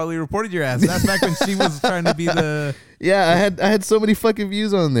 Megan probably reported your ass. That's back when she was trying to be the. Yeah, I had so many fucking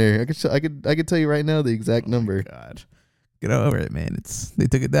views on there. I could tell you right now the exact number. God, get over it, man. They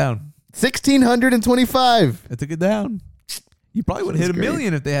took it down. 1,625. They took it down. You probably would have hit That's a great.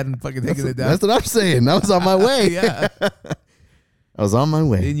 million if they hadn't fucking taken it down. That's what I'm saying. I was on my way. Yeah. I was on my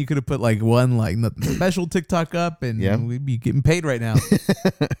way. Then you could have put like one like nothing special TikTok up, and Yeah. we'd be getting paid right now.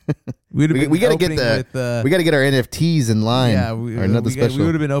 We'd have We gotta get we got to get our NFTs in line. yeah, or another we special.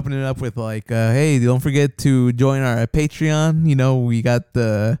 would have been opening up with like, hey, don't forget to join our Patreon. You know, we got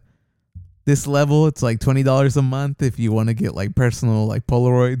this level. It's like $20 a month if you want to get like personal like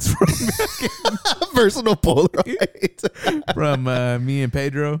Polaroids Personal Polaroid. from me and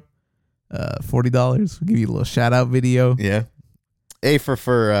Pedro. $40. We'll give you a little shout out video. Yeah. Hey, for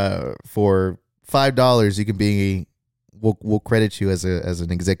 $5, you can be. We'll credit you as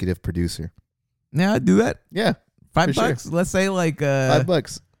an executive producer. Yeah, I'd do that. Yeah, $5. For sure. Let's say like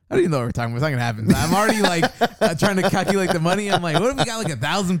 $5. I don't even know what we're talking about. It's not gonna happen. I'm already like trying to calculate the money. I'm like, what if we got like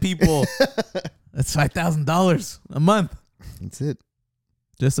 1,000 people? That's $5,000 a month That's it.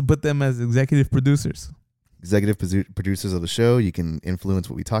 just to put them as executive producers. Executive producers of the show. You can influence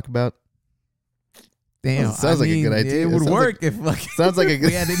what we talk about. Damn, Sounds like a good idea. It would Sounds work if like Sounds like a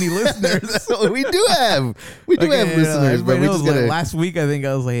we had any listeners. we do have Okay, listeners, but everybody we knows, just like, gotta last week I think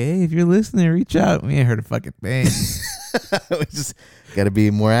I was like, hey, if you're listening, reach out. We ain't heard a fucking thing. we just gotta be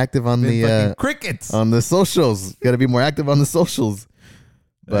more active on Been fucking the crickets. on the socials. Gotta be more active on the socials.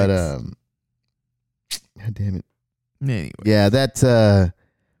 But Thanks. God damn it. Anyway, Yeah, that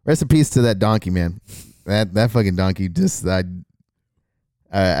rest in peace to that donkey, man. That fucking donkey just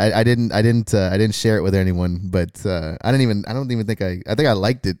I didn't share it with anyone, but I don't even think I think I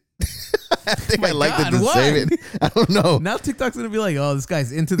liked it. I think I liked it to why? save it. I don't know. now TikTok's gonna be like, oh, this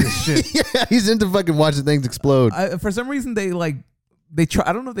guy's into this shit. Yeah, he's into fucking watching things explode. For some reason they try.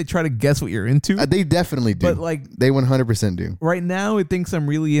 I don't know if they try to guess what you're into, They definitely do. but like They 100% do. right now it thinks I'm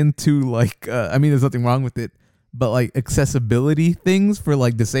really into like I mean there's nothing wrong with it, but like accessibility things for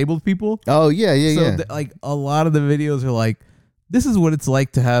like disabled people. Oh yeah, yeah, So yeah. like a lot of the videos are like, this is what it's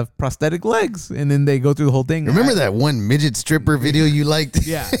like to have prosthetic legs, and then they go through the whole thing. Remember that one midget stripper video you liked?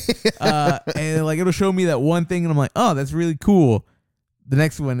 Yeah. And like it'll show me that one thing, and I'm like, oh, that's really cool. The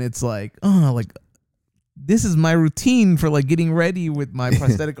next one, it's like, oh, like this is my routine for like getting ready with my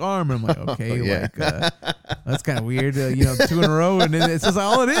prosthetic arm. And I'm like, okay, Yeah. like that's kind of weird, 2 in a row, and then it's just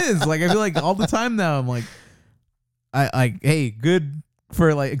all it is. Like I feel like all the time now, I'm like, hey, good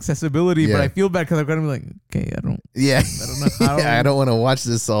for like accessibility, but Yeah. I feel bad because I'm gonna be like, okay, I don't Yeah. know how. Yeah, I don't want to watch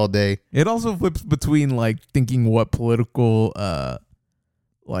this all day. It also flips between like thinking what political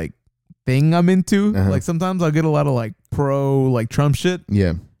like thing I'm into. Uh-huh. Like sometimes I'll get a lot of like pro like Trump shit.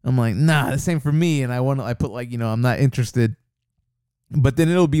 Yeah. I'm like, nah, this ain't for me, and I put like, I'm not interested. But then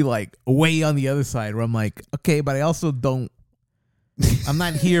it'll be like way on the other side where I'm like, okay, but I also don't. I'm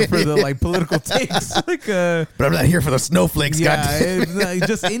not here for the like political takes. Like But I'm not here for the snowflakes, yeah, goddamn. it's not-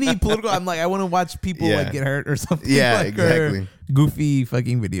 just any political. I'm like, I want to watch people Yeah. like get hurt or something. Yeah, like, or exactly. goofy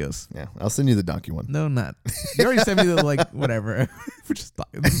fucking videos. Yeah, I'll send you the donkey one. No, not. You already sent me the like whatever. We're just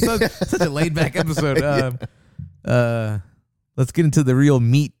talking. This is such a laid back episode. Let's get into the real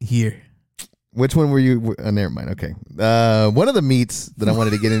meat here. Which one were you? Never mind. Okay. One of the meats that I wanted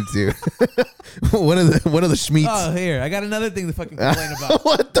to get into. one of the schmeats. Oh, here I got another thing to fucking complain about.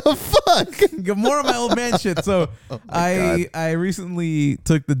 What the fuck? Get more of my old man shit. So I recently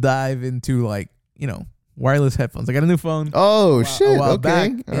took the dive into like wireless headphones. I got a new phone. Oh shit. A while Okay.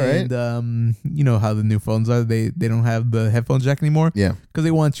 back, All right. and you know how the new phones are. They don't have the headphone jack anymore. Yeah. because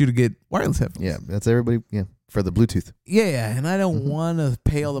they want you to get wireless headphones. Yeah. That's everybody. Yeah. For the Bluetooth. Yeah, and I don't want to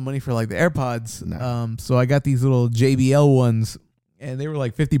pay all the money for like the AirPods. No. So I got these little JBL ones, and they were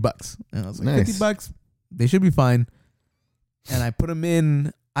like $50. And I was like, Nice. $50, they should be fine. And I put them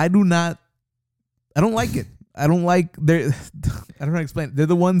in. I don't like it. I don't like I don't know how to explain it. They're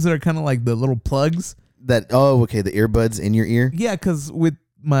the ones that are kind of like the little plugs. Okay. The earbuds in your ear. Yeah, because with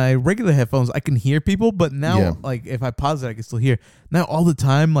my regular headphones, I can hear people, but now Yeah. like if I pause it, I can still hear. Now all the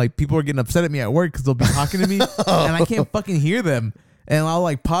time, like people are getting upset at me at work because they'll be talking to me and I can't fucking hear them. And I'll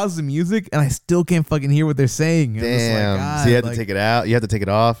like pause the music and I still can't fucking hear what they're saying. And I'm just like, Damn. God, So you have like- to take it out. You have to take it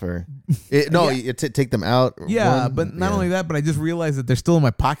off, or no, Yeah. you take them out. Yeah, one? but not Yeah. only that, but I just realized that they're still in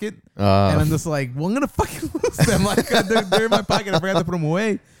my pocket. And I'm just like, well, I'm gonna fucking lose them. Like they're in my pocket. I forgot to put them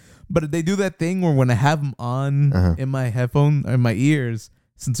away. But they do that thing where when I have them on in my headphone or in my ears,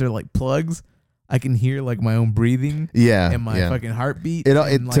 since they're like plugs, I can hear like my own breathing yeah, and my yeah. fucking heartbeat. It-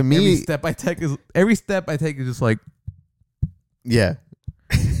 and, to me- every step I take is just like, Yeah.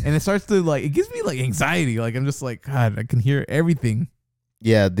 and it starts to like, it gives me like anxiety. Like I'm just like, God, I can hear everything.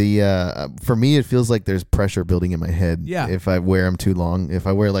 Yeah, the for me it feels like there's pressure building in my head. Yeah. If I wear them too long, if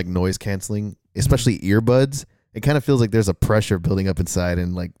I wear like noise canceling, especially earbuds, it kind of feels like there's a pressure building up inside,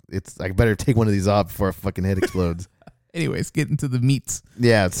 and like it's I better take one of these off before a fucking head explodes. Anyways, get into the meats.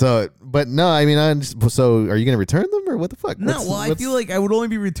 Yeah. So, but no, I mean, so are you gonna return them or what the fuck? No, well, I feel like I would only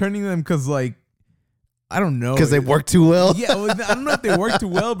be returning them because like, I don't know. because they work too well. Yeah, well, I don't know if they work too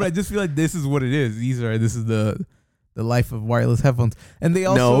well, but I just feel like this is what it is. This is the life of wireless headphones, and they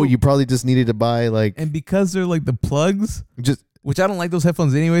also No, you probably just needed to buy like and because they're like the plugs, just which I don't like those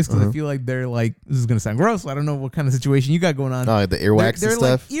headphones anyways because I feel like they're like this is gonna sound gross. I don't know what kind of situation you got going on. the earwax they're and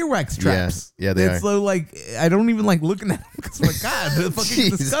stuff. like earwax traps. Yeah, they it's are. so like I don't even like looking at them because my God, they're fucking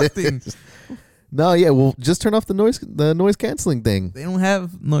Jesus. disgusting. No, yeah, well, just turn off the noise canceling thing. They don't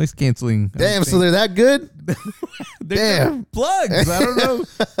have noise canceling. I don't Damn, so think. they're that good? They're damn. plugs. I don't know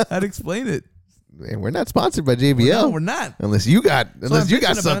how to explain it. Man, we're not sponsored by JBL. No, we're not. Unless you got So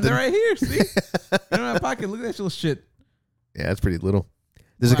I'm something. They're right here. See, in my pocket. Look at that little shit. Yeah, that's pretty little.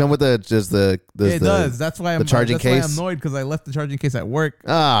 Does it come with the It does. That's why I'm the charging that's why case? I'm annoyed because I left the charging case at work.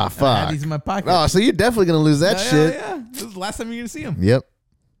 Ah, I had fuck. these in my pocket. Oh, so you're definitely gonna lose that yeah, shit. Yeah. This is the last time you're gonna see them. Yep.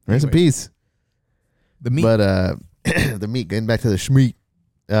 Rest in Anyway. peace. The meat. But the meat. Getting back to the schmeat.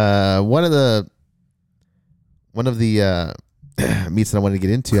 One of the meats that I wanted to get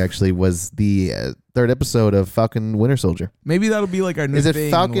into actually was the third episode of Falcon Winter Soldier. Maybe that'll be like our new Is it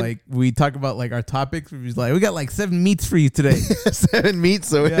thing. Falcon? Like we talk about like our topics. We're just like, we got like 7 meats for you today. 7 meats.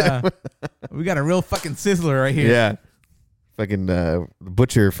 So Yeah. We got a real fucking sizzler right here. yeah. Fucking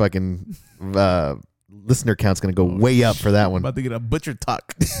butcher. Fucking listener count's gonna go way up for that one. About to get a butcher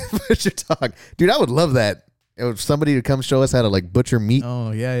talk. Butcher talk, dude. I would love that. If somebody to come show us how to like butcher meat,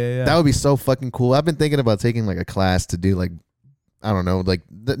 Oh yeah. that would be so fucking cool. I've been thinking about taking like a class to do like, I don't know, like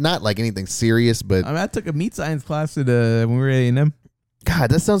not like anything serious, but I mean, I took a meat science class at when we were at A&M.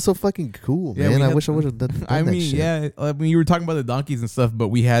 God, that sounds so fucking cool, Yeah, man. we I had- wish I would have done I that mean, shit. yeah. I mean, you were talking about the donkeys and stuff, but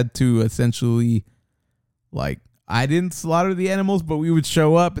we had to essentially, like, I didn't slaughter the animals, but we would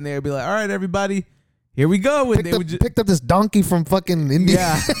show up and they would be like, "All right, everybody, here we go," and they would just, Picked up this donkey from fucking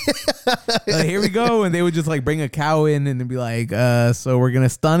India. yeah, here we go, and they would just like bring a cow in and they'd be like, "So we're gonna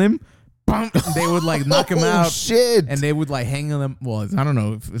stun him." Bum. They would like knock him Oh, out. shit. And they would like hang on them. Well, I don't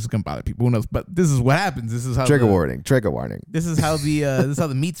know if this is gonna bother people. Who knows? But this is what happens. This is how Trigger the- warning. Trigger warning. This is how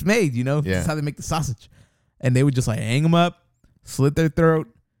the meat's made. You know, Yeah. this is how they make the sausage. And they would just like hang them up, slit their throat,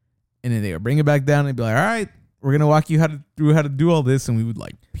 and then they would bring it back down and be like, "All right, we're gonna walk you through how to do all this." And we would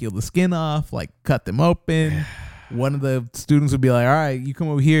like peel the skin off, like cut them open. One of the students would be like, "All right, you come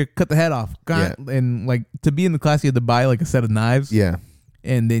over here, cut the head off." Yeah. And like to be in the class, you had to buy like a set of knives. Yeah.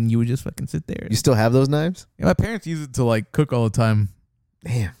 And then you would just fucking sit there. You still have those knives? Yeah, my parents use it to like cook all the time.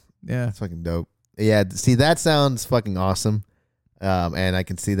 Damn. Yeah. That's fucking dope. Yeah, see, that sounds fucking awesome. And I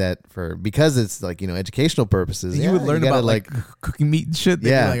can see that because it's like, educational purposes. You would learn gotta, about like cooking meat and shit. They'd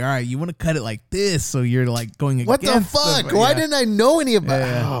be Yeah. like, all right, you want to cut it like this, so you're like going what the against fuck? Why didn't I know any about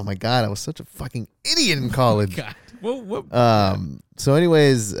Yeah. Oh my God, I was such a fucking idiot in college. God. What? So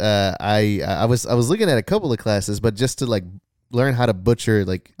anyways, I was looking at a couple of classes, but just to like learn how to butcher,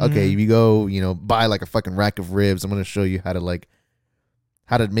 like, okay, Mm-hmm. you go, buy like a fucking rack of ribs. I'm going to show you how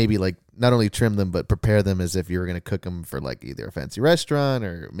to maybe like not only trim them, but prepare them as if you were going to cook them for like either a fancy restaurant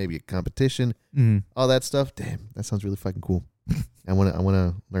or maybe a competition, all that stuff. Damn, that sounds really fucking cool. I want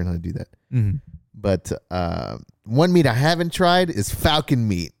to learn how to do that. Mm-hmm. But one meat I haven't tried is falcon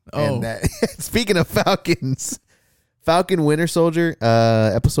meat. Oh. And that, speaking of falcons, Falcon Winter Soldier,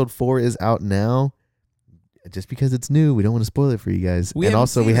 episode 4 is out now. Just because it's new, we don't want to spoil it for you guys. We and haven't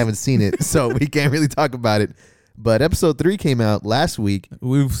also, we seen it. haven't seen it, so we can't really talk about it. But episode 3 came out last week.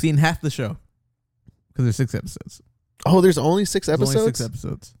 We've seen half the show because there's 6 episodes. Oh, there's only 6 There's episodes? only 6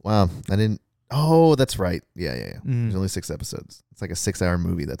 episodes. Wow, I didn't. Oh, that's right. Yeah. Mhm. There's only 6 episodes. It's like a 6-hour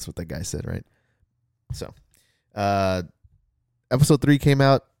movie. That's what that guy said, right? So, episode 3 came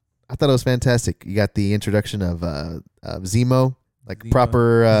out. I thought it was fantastic. You got the introduction of Zemo, like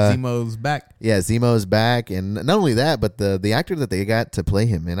proper. Zemo's back. Yeah, Zemo's back, and not only that, but the actor that they got to play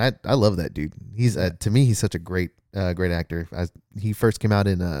him, and I love that dude. He's to me, he's such a great actor. He first came out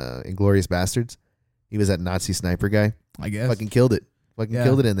in Inglourious Bastards. He was that Nazi sniper guy. I guess Fucking killed it.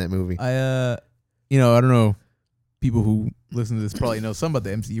 Killed it in that movie. I don't know. People who listen to this probably know some about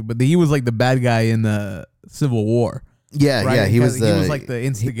the MCU, but he was like the bad guy in the Civil War. Yeah, right? yeah, he was like the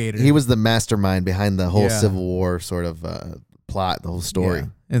instigator. He was the mastermind behind the whole Yeah. Civil War sort of plot, the whole story. Yeah.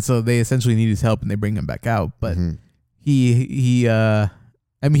 And so they essentially need his help, and they bring him back out. But Mhm. he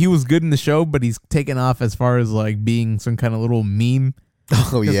he was good in the show, but he's taken off as far as like being some kind of little meme.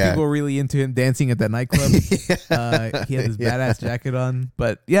 Oh Because yeah, people were really into him dancing at that nightclub. He had this badass jacket on.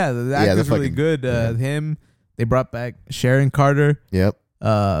 But yeah, the actor's really fucking- good. Him. They brought back Sharon Carter. Yep.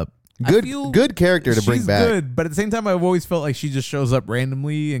 I feel Good character to bring she's back. good, but at the same time, I've always felt like she just shows up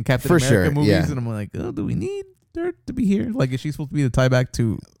randomly in Captain For America sure, movies, yeah. and I'm like, oh, do we need her to be here? Like, is she supposed to be the tie back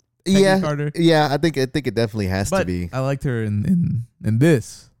to Peggy Yeah, Carter? yeah. I think it definitely has But to be. I liked her in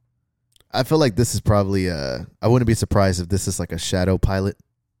this. I feel like this is probably. I wouldn't be surprised if this is like a shadow pilot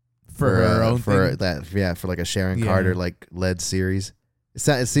For her own for thing. that. Yeah, for like a Sharon Yeah. Carter like led series. It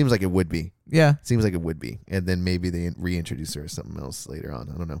seems like it would be. Yeah, Seems like it would be, and then maybe they reintroduce her as something else later on.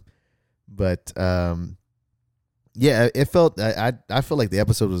 I don't know, but yeah, it felt. I felt like the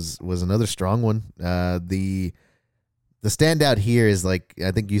episode was another strong one. The standout here is like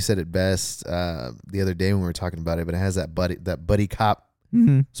I think you said it best the other day when we were talking about it, but it has that buddy cop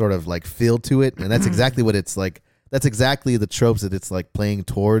mm-hmm. sort of like feel to it, and that's exactly what it's like. That's exactly the tropes that it's like playing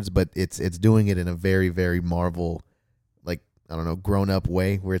towards, but it's doing it in a very, very Marvel, like I don't know, grown up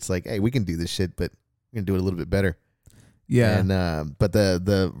way where it's like, hey, we can do this shit, but we're gonna do it a little bit better. Yeah. And but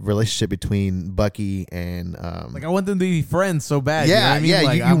the relationship between Bucky and Like I want them to be friends so bad. you know what yeah, I mean? yeah,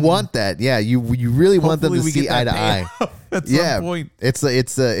 Like, you I'm- want that, yeah, you really want them to hopefully we see get eye that to eye. payoff at Yeah. some point.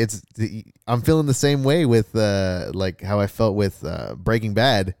 I'm feeling the same way with like how I felt with Breaking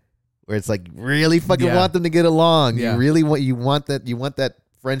Bad, where it's like really fucking Yeah. want them to get along. Yeah. You really want that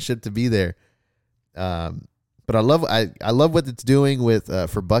friendship to be there. But I love what it's doing with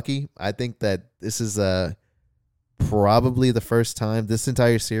for Bucky. I think that this is probably the first time, this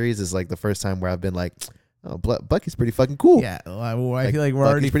entire series is like the first time where I've been like, oh, Bucky's pretty fucking cool. Yeah, I Like, feel like we're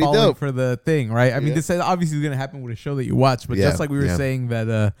Bucky's already pretty falling dope. for the thing, right? I mean, Yeah. this obviously is going to happen with a show that you watch, but Yeah, just like we were yeah. saying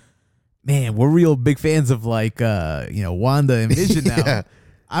that, man, we're real big fans of like, Wanda and Vision now. Yeah.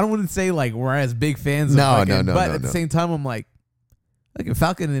 I don't want to say like we're as big fans. No, of fucking, no, but no, at the no. same time, I'm like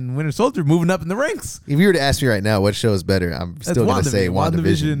Falcon and Winter Soldier moving up in the ranks. If you were to ask me right now what show is better, I'm That's still going to say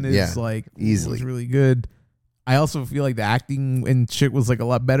WandaVision is Yeah. like easily. was really good. I also feel like the acting and shit was like a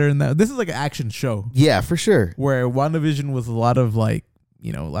lot better in that. This is like an action show. Yeah, for sure. Where WandaVision was a lot of like,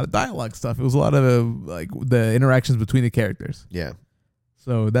 a lot of dialogue stuff. It was a lot of like the interactions between the characters. Yeah.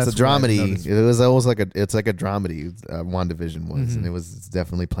 So that's It's a what I dramedy. noticed. It was almost like a dramedy. WandaVision was, Mhm. and it's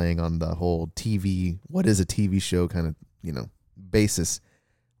definitely playing on the whole TV. What is a TV show kind of basis,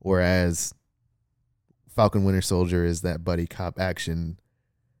 whereas Falcon Winter Soldier is that buddy cop action,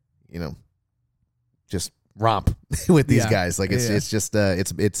 just romp with these Yeah. guys. Like it's Yeah. it's just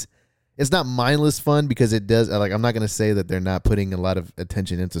it's not mindless fun because it does. Like I'm not gonna say that they're not putting a lot of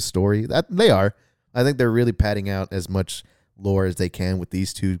attention into story. That they are. I think they're really padding out as much lore as they can with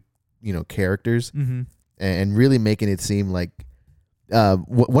these two, characters, Mhm. and really making it seem like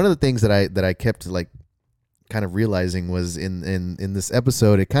one of the things that I kept like kind of realizing was in this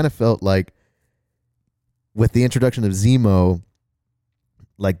episode, it kind of felt like with the introduction of Zemo,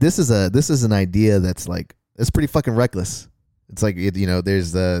 like this is an idea that's like it's pretty fucking reckless. It's like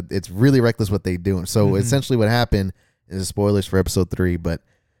it's really reckless what they do. So Mhm. essentially, what happened is spoilers for episode 3, but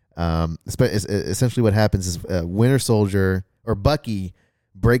essentially what happens is Winter Soldier or Bucky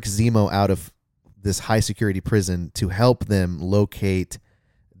breaks Zemo out of this high security prison to help them locate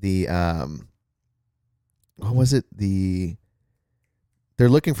the what was it? They're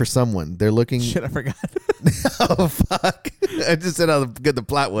looking for someone. They're looking. Shit, I forgot. Oh fuck! I just said how good the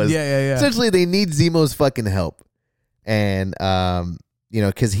plot was. Yeah. Essentially, they need Zemo's fucking help, and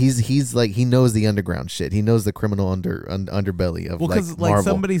because he's like he knows the underground shit. He knows the criminal underbelly of Well, like because like Marvel.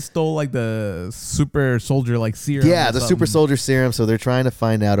 somebody stole like the super soldier like serum. Yeah, or the super something. soldier serum. So they're trying to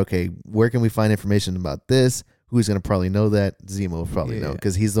find out, okay, where can we find information about this? Who's going to probably know that? Zemo will probably know Yeah.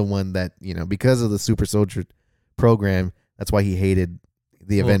 because he's the one that, because of the super soldier program, that's why he hated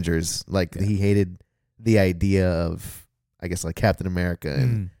the Well, Avengers. Like yeah. he hated the idea of, I guess, like Captain America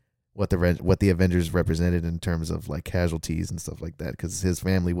and what the Avengers represented in terms of like casualties and stuff like that because his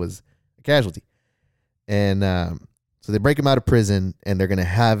family was a casualty. And so they break him out of prison and they're going to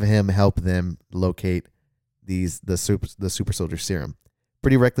have him help them locate the super soldier serum.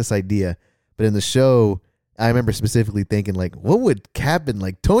 Pretty reckless idea, but in the show, I remember specifically thinking like, what would Cap and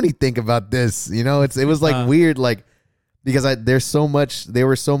like Tony think about this? You know, it was like weird, like because they were so much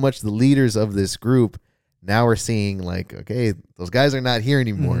the leaders of this group. Now we're seeing like, okay, those guys are not here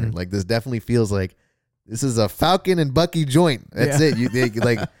anymore. Mhm. Like this definitely feels like this is a Falcon and Bucky joint. That's it.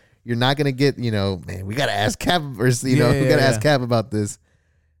 You're not gonna get, man, we gotta ask Cap or we gotta ask Cap about this.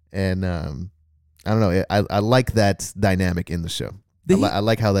 And I don't know. I like that dynamic in the show. I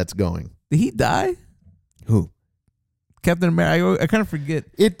like how that's going. Did he die? Who? Captain America. I kind of forget.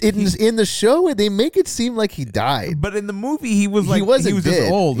 In the show, they make it seem like he died. But in the movie, he was like he wasn't was dead.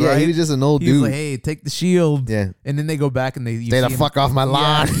 just old, yeah, right? he was just an old He dude. was like, hey, take the shield. Yeah. And then they go back and you Stay the see him- fuck off my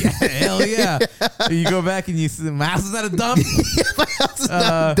lawn. Yeah, hell yeah. And you go back and you see my house is not a dump. My house is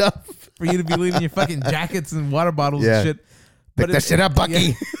not dumb. For you to be leaving your fucking jackets and water bottles Yeah. and shit. Pick that shit up,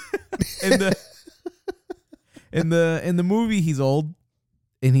 Bucky. Yeah. in the movie, he's old,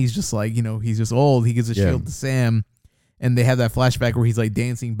 and he's just like, he's just old. He gives a shield to Sam, and they have that flashback where he's like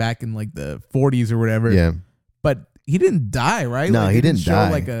dancing back in like the 40s or whatever. Yeah. But he didn't die, right? No, Like, he they didn't show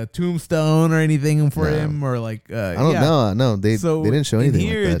die. like a tombstone or anything for No. him, or like I don't know. No, they didn't show anything in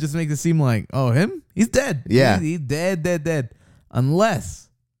here, like that. it just makes it seem like, oh, him? He's dead. Yeah. He's dead. Unless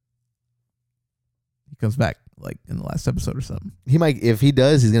he comes back like in the last episode or something. He might, if he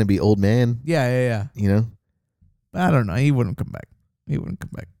does, he's gonna be old man. Yeah. You know. I don't know. He wouldn't come back.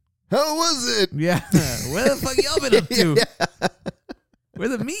 How was it? Yeah. Where the fuck y'all been up to? Where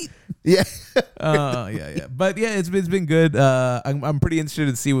the meat? Yeah. Yeah. But yeah, it's been good. I'm pretty interested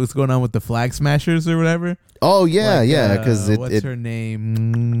to see what's going on with the Flag Smashers or whatever. Oh yeah, Like, yeah. Because what's her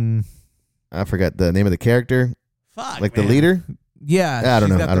name? I forgot the name of the character. Fuck, Like man. the leader. Yeah, I don't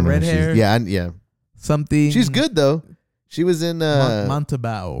she's know. got I don't the know. red who hair. Yeah. Something. She's good though. She was in.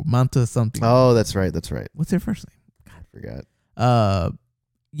 Monta something. Oh, that's right. What's her first name? I forgot.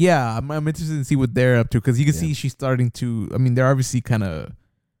 Yeah, I'm interested to see what they're up to because you can Yeah. see she's starting to. I mean, they're obviously kind of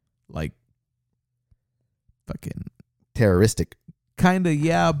like fucking Terroristic. kind of,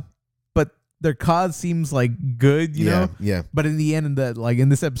 yeah, but their cause seems like good, you know. Yeah. But in the end, in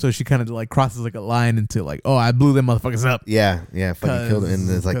this episode, she kind of like crosses like a line into like, oh, I blew them motherfuckers up. Yeah. Fucking killed him, and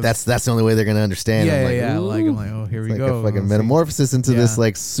it's like that's the only way they're gonna understand. Yeah, I'm like, yeah. ooh. I'm like, oh, here It's we like go. a fucking It's like- metamorphosis into this Yeah.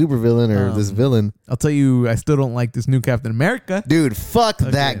 like super villain or this villain. I'll tell you, I still don't like this new Captain America. Dude, fuck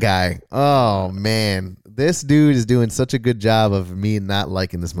Okay. that guy. Oh man. This dude is doing such a good job of me not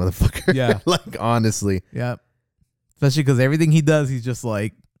liking this motherfucker. Yeah. Like honestly. Yeah, especially because everything he does, he's just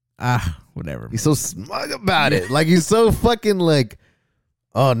like, whatever. He's so smug about it. Like he's so fucking like,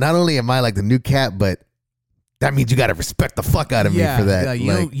 oh, not only am I like the new Cap, but that means you gotta respect the fuck out of me for that.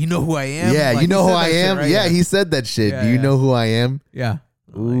 Yeah, you know who I am. Yeah, Like, you know he who said I that shit, am. right? Yeah, he said that shit. Yeah, Do you yeah. know who I am? Yeah.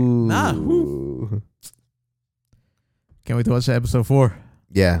 Ooh. Nah. Can't wait to watch that episode 4.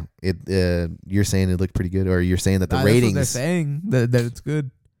 Yeah, you're saying it looked pretty good, or you're saying that the That's what ratings. they're saying that it's good.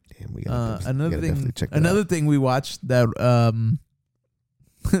 Damn, we gotta Another definitely check that thing. Another out. thing we watched that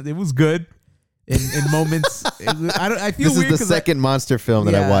it was good in moments. I feel This weird is the 'cause second monster film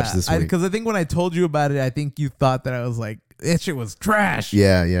that I watched this week. Because I think when I told you about it, I think you thought that I was like, that shit was trash.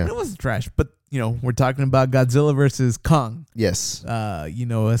 Yeah. It wasn't trash, but we're talking about Godzilla versus Kong. Yes.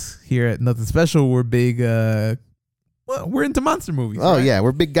 Us here at Nothing Special, we're big. Well, we're into monster movies. Oh right? yeah,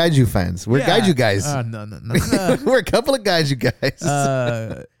 we're big Gaiju fans. We're Gaiju guys. No. We're a couple of Gaiju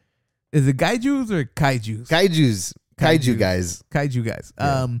guys. Is it Gaijus or Kaijus? Kaiju guys. Kaiju guys.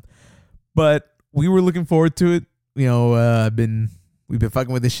 Yeah. But we were looking forward to it. We've been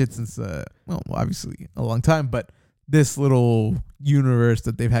fucking with this shit since obviously a long time, but this little universe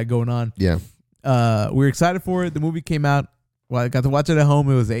that they've had going on. Yeah. We were excited for it. The movie came out. Well, I got to watch it at home.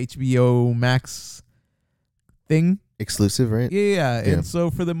 It was a HBO Max thing. Exclusive, right? Yeah. And so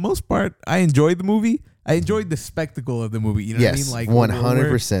for the most part, I enjoyed the movie. I enjoyed the spectacle of the movie. You know Yes, what I mean? Like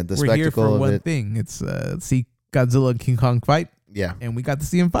 100%. The we're here for spectacle of one it. thing. It's see Godzilla and King Kong fight, Yeah. and we got to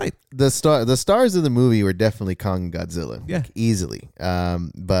see him fight. The stars of the movie were definitely Kong and Godzilla. Yeah. Like, easily.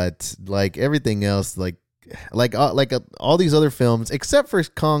 But like everything else, like all these other films, except for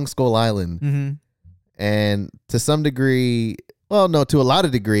Kong Skull Island, Mm-hmm. and to some degree, well, no, to a lot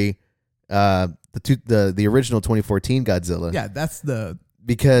of degree, the original 2014 Godzilla. Yeah, that's the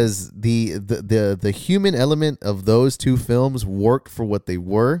Because the human element of those two films worked for what they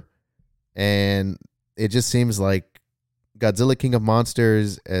were, and it just seems like Godzilla King of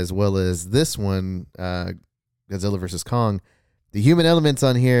Monsters as well as this one, Godzilla versus Kong, the human elements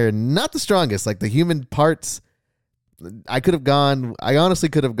on here not the strongest. Like the human parts, I honestly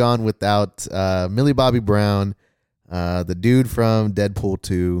could have gone without Millie Bobby Brown, the dude from Deadpool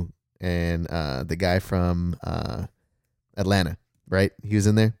 2, and the guy from Atlanta, right? He was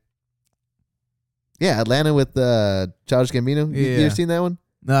in there. Yeah, Atlanta with Childish Gambino. You ever seen that one?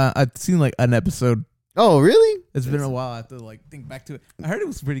 Nah, I've seen like an episode. Oh, really? It's been a while. I have to like think back to it. I heard it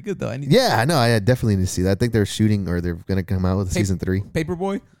was pretty good though. Yeah, I know. I definitely need to see that. I think they're shooting or they're gonna come out with season 3.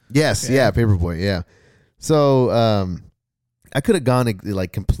 Paperboy. Yes, yeah, Paperboy. Yeah. So I could have gone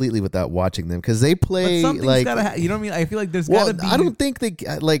like completely without watching them because they play like you know what I mean. I feel like there's well, gotta be. I don't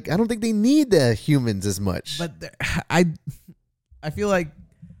think they need the humans as much. But I feel like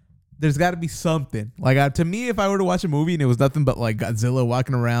there's got to be something. Like to me, if I were to watch a movie and it was nothing but like Godzilla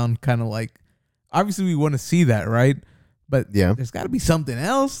walking around, kind of like, obviously we want to see that, right? But yeah, there's got to be something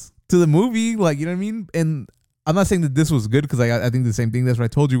else to the movie, like, you know what I mean? And I'm not saying that this was good because I think the same thing. That's what I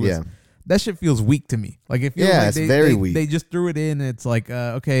told you was that shit feels weak to me. Like it feels like it's very weak. They just threw it in. And it's like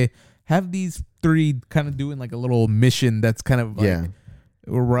okay, have these 3 kind of doing like a little mission that's kind of like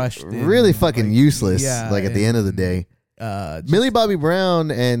rushed, really fucking like, useless. Like at the end of the day. Millie Bobby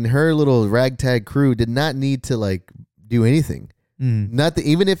Brown and her little ragtag crew did not need to like do anything.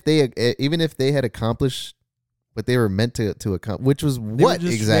 Even if they had accomplished what they were meant to accomplish, which was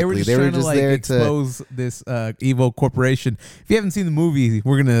exactly they were just there to expose this evil corporation. If you haven't seen the movie,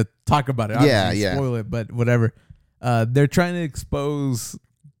 we're gonna talk about it. Obviously, spoil it, but whatever. They're trying to expose.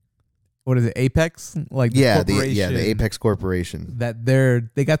 What is it? Apex, like the Apex Corporation. That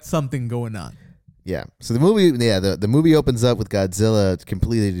they got something going on. Yeah. So the movie opens up with Godzilla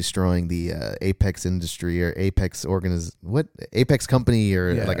completely destroying the Apex industry or Apex Apex company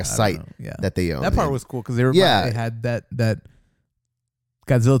or like a site that they own. That part was cool because they had that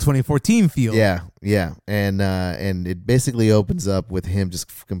Godzilla 2014 feel. Yeah. And it basically opens up with him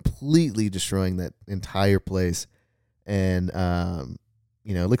just completely destroying that entire place, and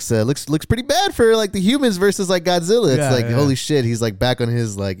looks pretty bad for like the humans versus like Godzilla. It's holy shit, he's like back on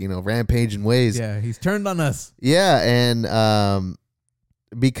his like rampaging ways. Yeah, he's turned on us. Yeah, and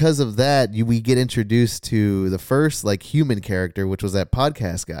because of that, we get introduced to the first like human character, which was that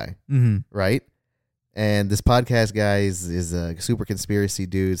podcast guy, right? And this podcast guy is a super conspiracy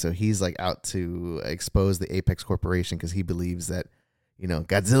dude, so he's like out to expose the Apex Corporation because he believes that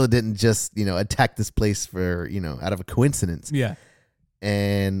Godzilla didn't just attack this place for out of a coincidence. Yeah.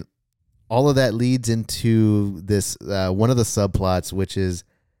 And all of that leads into this one of the subplots, which is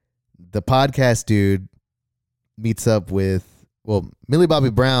the podcast dude meets up with, Millie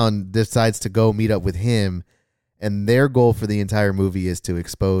Bobby Brown decides to go meet up with him, and their goal for the entire movie is to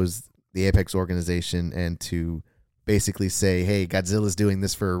expose the Apex organization and to basically say, hey, Godzilla's doing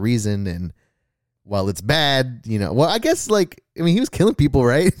this for a reason, and while it's bad, I guess he was killing people,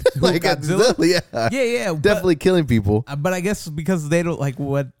 right? Like Godzilla, yeah, definitely killing people. But I guess because they don't like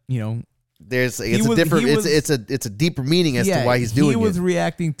what There's it's a deeper meaning as to why he's doing it. He was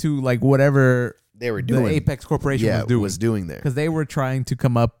reacting to like whatever they were doing. The Apex Corporation was doing there because they were trying to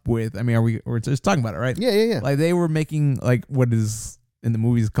come up with. I mean, we're just talking about it, right? Yeah. Like they were making like what is in the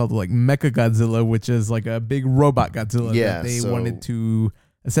movies called like Mecha Godzilla, which is like a big robot Godzilla that they wanted to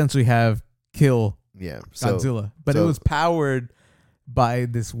essentially have kill Godzilla. But it was powered by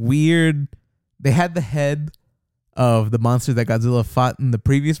this weird. They had the head of the monster that Godzilla fought in the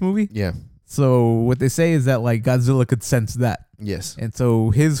previous movie. Yeah. So what they say is that like Godzilla could sense that. Yes. And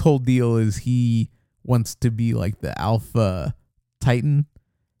so his whole deal is he wants to be like the alpha titan,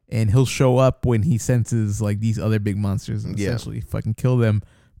 and he'll show up when he senses like these other big monsters and essentially fucking kill them.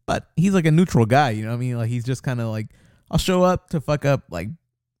 But he's like a neutral guy, you know what I mean? Like he's just kind of like, I'll show up to fuck up like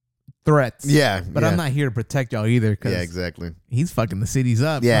threats. Yeah. But I'm not here to protect y'all either. Yeah, exactly. He's fucking the cities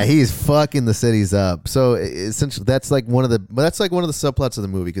up. Yeah, he's fucking the cities up. So essentially, that's like one of the subplots of the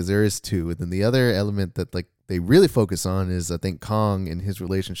movie because there is 2. And then the other element that like they really focus on is I think Kong and his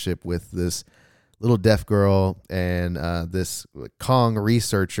relationship with this little deaf girl and this Kong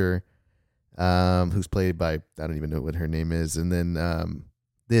researcher who's played by, I don't even know what her name is. And then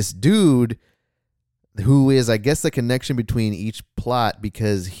this dude who is, I guess, the connection between each plot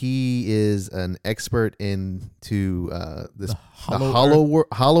because he is an expert into this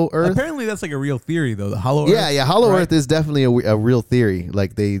hollow Earth. Apparently, that's like a real theory, though. The hollow Earth. Yeah, hollow Earth is definitely a real theory.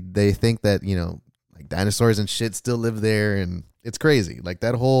 Like they think that like dinosaurs and shit still live there, and it's crazy. Like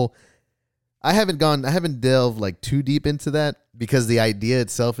that whole. I haven't delved like too deep into that because the idea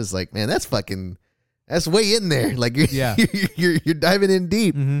itself is like, man, that's way in there. Like you're diving in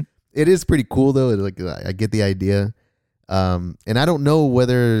deep. Mm-hmm. It is pretty cool though. Like I get the idea, and I don't know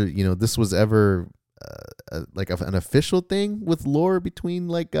whether this was ever like an official thing with lore between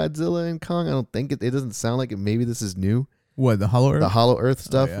like Godzilla and Kong. I don't think it doesn't sound like it. Maybe this is new. What, the hollow Earth? The hollow Earth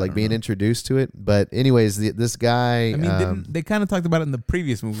stuff, like being introduced to it. But anyways, this guy. I mean, they kind of talked about it in the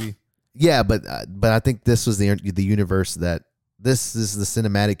previous movie. Yeah, but I think this was the universe that this is the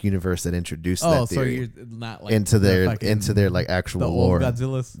cinematic universe that introduced that so theory you're not like into their fucking- like actual the lore. old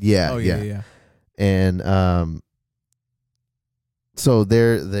Godzillas. Yeah, Oh yeah. And so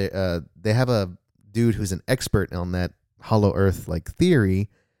they have a dude who's an expert on that Hollow Earth like theory,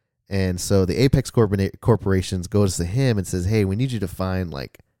 and so the Apex corporations goes to him and says, "Hey, we need you to find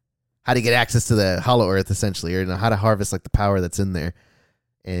like how to get access to the Hollow Earth, essentially, or how to harvest like the power that's in there."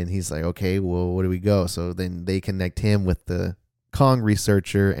 And he's like, "Okay, well, where do we go?" So then they connect him with the Kong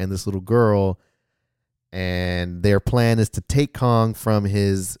researcher and this little girl, and their plan is to take Kong from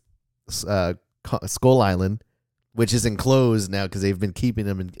his Skull Island, which is enclosed now because they've been keeping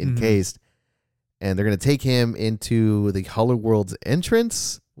him encased, and they're gonna take him into the Hollow World's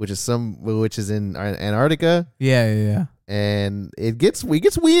entrance, which is in Antarctica. Yeah. And it gets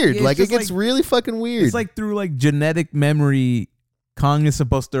weird. Yeah, Like it just gets really fucking weird. It's like through like genetic memory, Kong is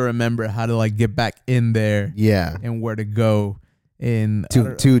supposed to remember how to like get back in there yeah, and where to go. And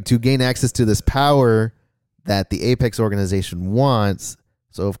to gain access to this power that the Apex organization wants.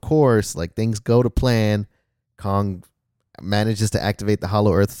 So of course, like things go to plan. Kong manages to activate the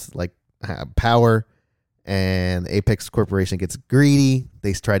Hollow Earth's like power, and Apex Corporation gets greedy.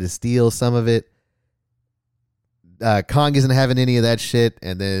 They try to steal some of it. Kong isn't having any of that shit,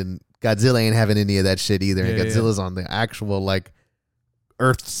 and then Godzilla ain't having any of that shit either. And Godzilla's on the actual like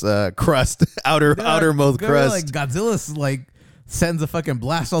Earth's crust, outermost crust. Like Godzilla's like sends a fucking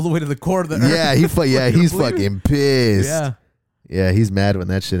blast all the way to the core of the Earth. Yeah, he's fucking pissed. Yeah, he's mad when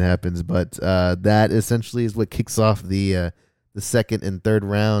that shit happens. But that essentially is what kicks off the second and third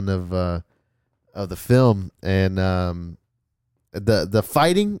round of the film, and the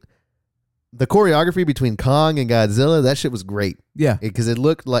fighting, the choreography between Kong and Godzilla, that shit was great. Yeah, Because it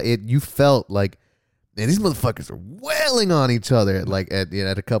looked like it. You felt like, man, these motherfuckers are wailing on each other like at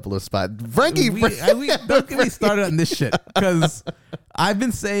a couple of spots. Frankie, don't get me started on this shit because I've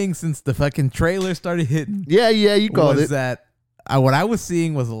been saying since the fucking trailer started hitting. yeah, you called was it. that what I was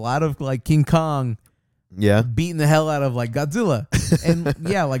seeing was a lot of like King Kong Yeah, beating the hell out of like Godzilla, and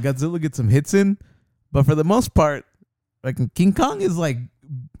yeah, like Godzilla gets some hits in, but for the most part, like King Kong is like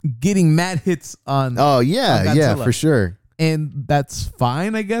getting mad hits on. oh yeah, on yeah, Godzilla. for sure. And that's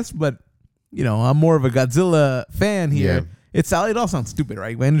fine, I guess. But you know, I'm more of a Godzilla fan here. Yeah. It all sounds stupid,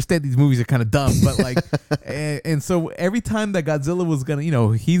 right? I understand these movies are kind of dumb, but like, and so every time that Godzilla was gonna, you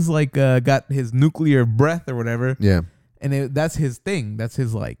know, he's like got his nuclear breath or whatever, Yeah, and that's his thing. That's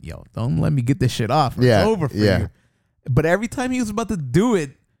his like, yo, don't let me get this shit off. Or Yeah, it's over for yeah. you. But every time he was about to do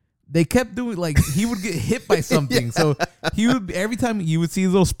it, they kept doing like he would get hit by something. So he would every time you would see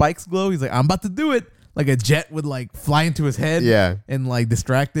his little spikes glow, he's like, I'm about to do it. Like a jet would like fly into his head, Yeah. and like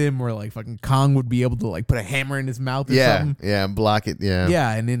distract him, or like fucking Kong would be able to like put a hammer in his mouth or yeah, something. yeah, and block it. Yeah,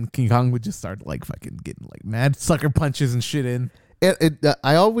 Yeah, and then King Kong would just start like fucking getting like mad sucker punches and shit in.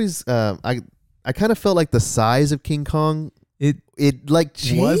 I always I kind of felt like the size of King Kong. It like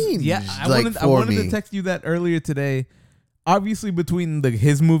changed. I like, wanted to text you that earlier today. Obviously, between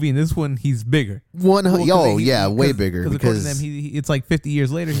his movie and this one, he's bigger. Way Because- bigger according because to them, it's like 50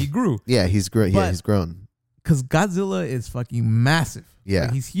 years later he grew. yeah, he's grown. Yeah, But- he's grown. Because Godzilla is fucking massive. Yeah.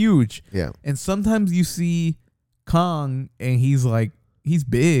 Like, he's huge. Yeah, And sometimes you see Kong and he's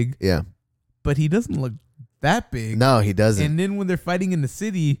big, yeah. but he doesn't look that big. No, he doesn't. And then when they're fighting in the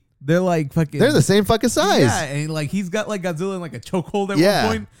city, they're like fucking. They're the same fucking size. Yeah, and like he's got like Godzilla in like a chokehold at Yeah.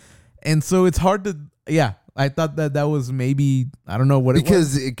 one point, and so it's hard to. Yeah, I thought that was maybe I don't know what it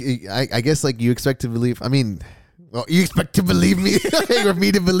was. Because I guess like you expect to believe. I mean, well, you expect to believe me or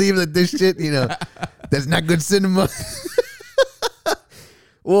me to believe that this shit, you know, that's not good cinema.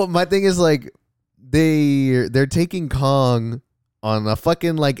 Well, my thing is like they're taking Kong on a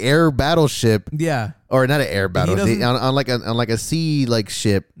fucking like air battleship, Yeah, or not an air battle, doesn't- on like a sea like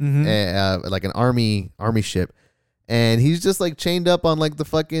ship, like an army ship. And he's just like chained up on like the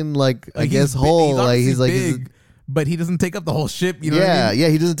fucking like I guess hull. Like he's like big, but he doesn't take up the whole ship. You know yeah, what I mean? yeah.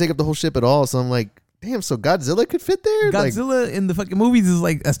 He doesn't take up the whole ship at all. So I'm like, damn. So Godzilla could fit there. Like, Godzilla in the fucking movies is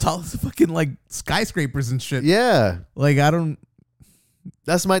like as tall as fucking like skyscrapers and shit. yeah, Like I don't.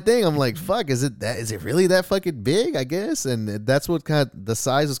 that's my thing. I'm like, fuck. Is it that? Is it really that fucking big? I guess. And that's what kind of the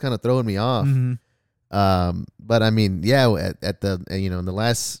size was kind of throwing me off. But I mean, yeah. At the in the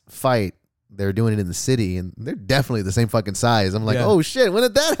last fight, they're doing it in the city, and they're definitely the same fucking size. I'm like, Yeah. oh shit, when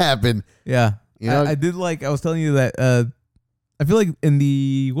did that happen? Yeah, You know? I did like I was telling you that. I feel like in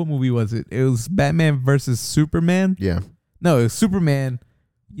the what movie was it? It was Batman versus Superman. Yeah. No, it was Superman.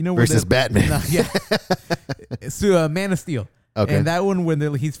 You know where Versus Batman. No, yeah. So Man of Steel. Okay. And that one when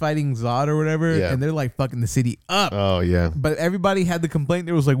he's fighting Zod or whatever, Yeah. and they're like fucking the city up. Oh yeah. But everybody had the complaint.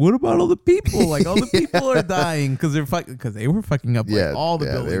 There was like, what about all the people? Like all the people are dying because they were fucking up Yeah. like all the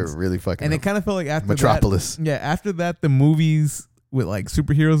yeah, buildings. they were really fucking. And up. it kind of felt like after Metropolis. after that, the movies with like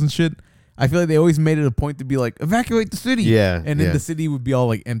superheroes and shit, I feel like they always made it a point to be like, evacuate the city. Yeah, And then yeah. the city would be all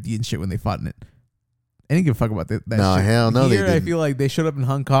like empty and shit when they fought in it. I didn't give a fuck about that. No, shit. hell no, they Here, I didn't. feel like they showed up in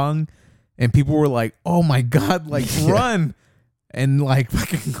Hong Kong and people were like, oh my God, like run. And like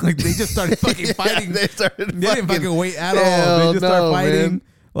fucking, like they just started fucking fighting. they started. They didn't fucking wait at all. Hell They just started no, fighting. man.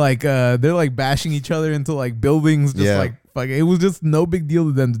 Like they're like bashing each other into like buildings. Just Yeah. like fucking. It was just no big deal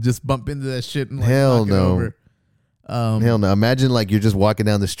to them to just bump into that shit and like Hell knock it no. over. Hell no. Imagine like you're just walking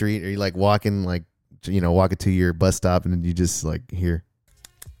down the street, or you're like walking like walking to your bus stop, and then you just like hear.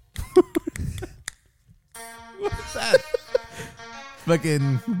 What's that?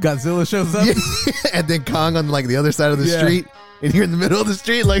 Fucking Godzilla shows up. And then Kong on like the other side of the Yeah. street, and you're in the middle of the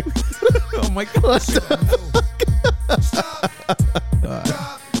street, like. Oh my God.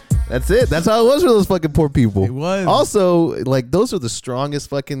 That's it. That's how it was for those fucking poor people. It was. Also, like those are the strongest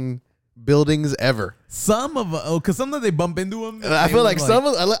fucking buildings ever. Some of because sometimes they bump into them. I feel like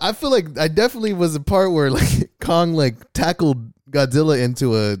I feel like I definitely was a part where like Kong like tackled Godzilla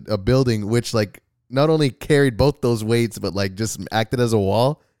into a building, which like not only carried both those weights, but like just acted as a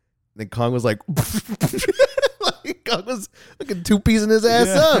wall. And then Kong was like, like Kong was fucking two-piecing his ass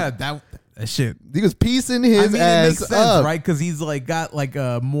up. That shit. He was piecing his I mean, ass it makes sense, up, right? Because he's like got like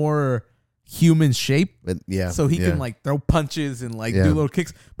a more human shape. But yeah, So he yeah. can like throw punches and like Yeah. do little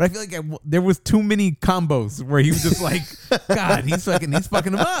kicks. But I feel like there was too many combos where he was just like, God, he's fucking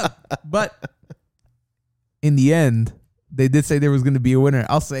him up. But in the end, they did say there was going to be a winner.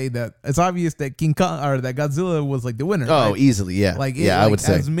 I'll say that it's obvious that King Kong or that Godzilla was like the winner. Oh, right? easily, yeah, Like yeah. I would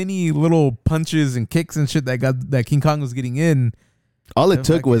say as many little punches and kicks and shit that King Kong was getting in. all it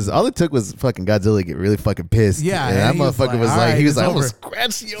took was fucking Godzilla get really fucking pissed. Yeah, and and that he was motherfucker like, was "All like, right, he was it's like, I'm over." gonna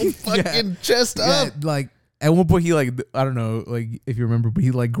scratch your fucking chest Yeah, up. like at one point he like I don't know like if you remember, but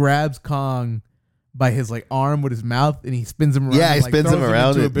he like grabs Kong by his like arm with his mouth and he spins him around. Yeah, he and, like, spins him throws around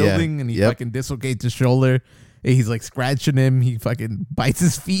into a it, yeah. building and he Yep. fucking dislocates his shoulder. And he's like scratching him. He fucking bites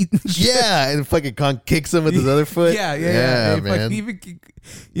his feet. And shit. Yeah, and fucking Kong kicks him with his other foot. Yeah. yeah, And man. even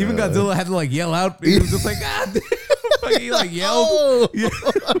Godzilla had to like yell out. He was just like, God damn. Fucking, he like yelled. Oh. Yeah.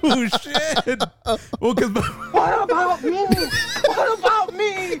 Oh shit. Well, because What about me? What about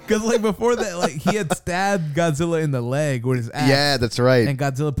me? like before that, like he had stabbed Godzilla in the leg with his axe. Yeah, that's right. And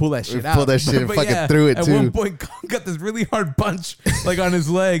Godzilla pulled that shit out. Pulled that shit and fucking threw it, at too. one point, Kong got this really hard punch like on his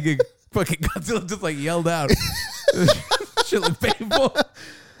leg, and fucking Godzilla just like yelled out. Shit looked painful.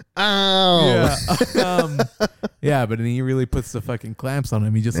 Ow. Yeah, but then he really puts the fucking clamps on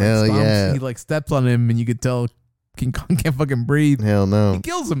him. He just like Hell stomps. yeah. He like steps on him, and you could tell King Kong can't fucking breathe. Hell no. He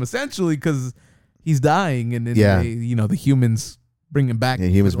kills him essentially because he's dying, and then Yeah. the humans bring him back. Yeah,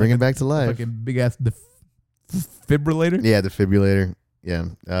 he was with, bringing like, back to a life. fucking big ass defibrillator. Yeah, defibrillator.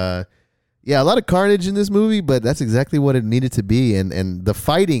 Yeah. Yeah, a lot of carnage in this movie, but that's exactly what it needed to be. And the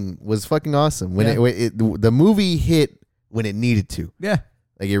fighting was fucking awesome. When Yeah. the movie hit when it needed to. Yeah.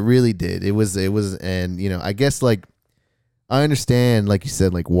 Like it really did. It was, and I guess like I understand, like you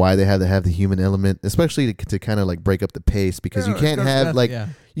said, like why they had to have the human element, especially to kind of like break up the pace, because you can't have like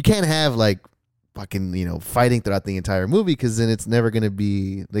you can't have like fucking fighting throughout the entire movie, because then it's never gonna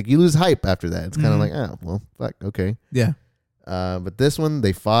be like you lose hype after that. It's kind of like, oh well, fuck, okay. Yeah. But this one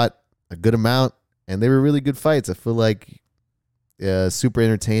they fought a good amount, and they were really good fights. I feel like super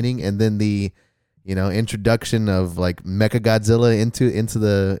entertaining, and then the introduction of like Mechagodzilla into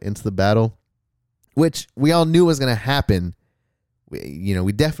the battle, which we all knew was gonna happen.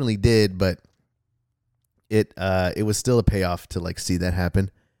 We definitely did, but it was still a payoff to like see that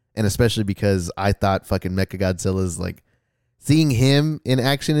happen, and especially because I thought fucking Mechagodzilla's like seeing him in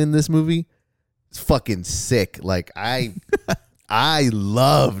action in this movie is fucking sick. Like I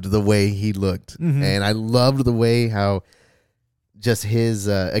loved the way he looked, and I loved the way how just his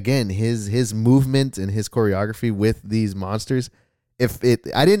his movement and his choreography with these monsters. I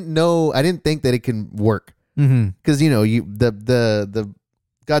didn't think that it can work. Because the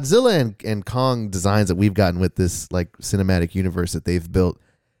Godzilla and Kong designs that we've gotten with this like cinematic universe that they've built,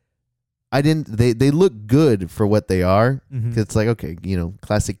 they look good for what they are. 'Cause it's like, okay,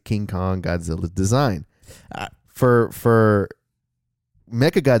 classic King Kong Godzilla design. For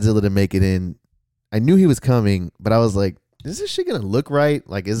Mechagodzilla to make it in, I knew he was coming, but I was like, is this shit gonna look right?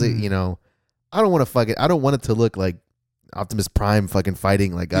 Like, is it I don't want to I don't want it to look like Optimus Prime fucking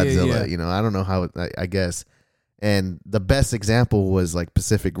fighting like Godzilla. Yeah. I don't know how I guess. And the best example was like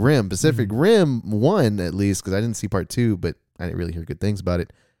Pacific Rim. Pacific Rim 1, at least, because I didn't see part 2, but I didn't really hear good things about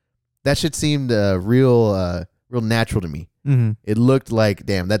it. That shit seemed real natural to me. Mm-hmm. It looked like,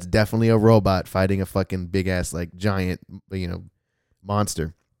 damn, that's definitely a robot fighting a fucking big ass like giant,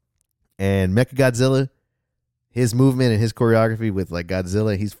 monster. And Mechagodzilla, his movement and his choreography with like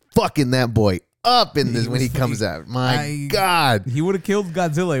Godzilla, he's fucking that boy up in this when he comes out. My God, he would have killed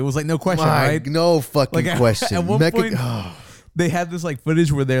Godzilla. It was like no question, my, right? no fucking Like, question. at one point, they had this like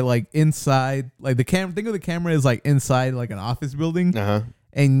footage where they're like inside, like the camera. Think of the camera as like inside like an office building,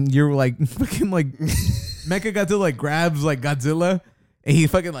 and you're like fucking like Mechagodzilla like grabs like Godzilla. And he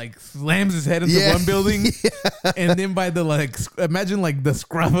fucking like slams his head into one building, and then by the like, imagine like the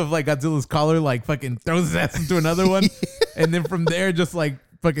scruff of like Godzilla's collar, like fucking throws his ass into another one, and then from there just like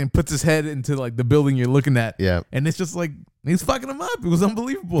fucking puts his head into like the building you're looking at. Yeah, and it's just like he's fucking him up. It was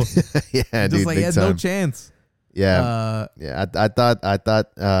unbelievable. Yeah, just dude, like he had no chance. Yeah, I thought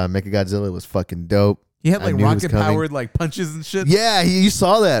Mechagodzilla was fucking dope. He had like I knew it was rocket coming. powered like punches and shit. Yeah, you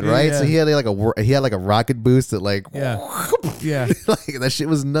saw that, right? Yeah. So he had like a rocket boost that like Yeah. like that shit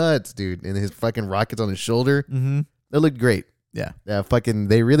was nuts, dude. And his fucking rockets on his shoulder. Mm-hmm. It looked great. Yeah. Yeah, fucking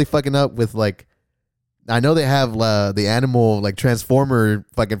they really fucking up with like I know they have the animal like Transformer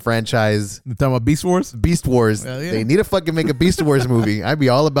fucking franchise You talking about Beast Wars? Beast Wars. Well, yeah. They need to fucking make a Beast Wars movie. I'd be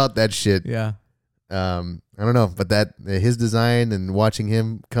all about that shit. Yeah. I don't know, but that his design and watching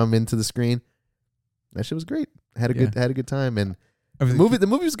him come into the screen, that shit was great. Had a good time, and the movie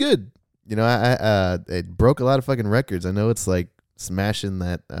was good. It broke a lot of fucking records. I know it's like smashing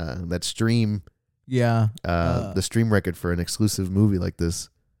that stream. Yeah. The stream record for an exclusive movie like this.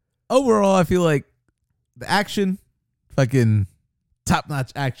 Overall, I feel like the action, fucking top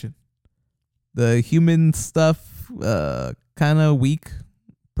notch action. The human stuff, kind of weak,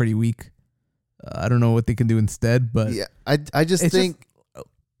 pretty weak. I don't know what they can do instead, but Yeah, I just think.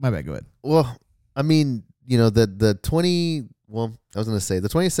 My bad. Go ahead. Well, I mean, the 20. Well, I was gonna say the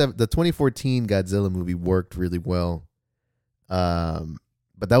 2014 Godzilla movie worked really well.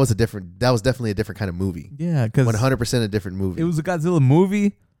 But that was definitely a different kind of movie. Yeah, because 100% a different movie. it was a Godzilla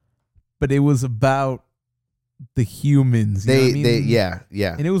movie, but it was about the humans. You know what I mean? Yeah.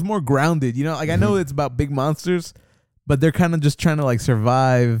 And it was more grounded. Like I know it's about big monsters, but they're kind of just trying to like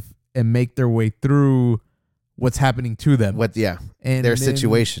survive and make their way through what's happening to them. And their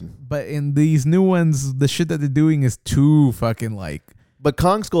situation. But in these new ones, the shit that they're doing is too fucking like. But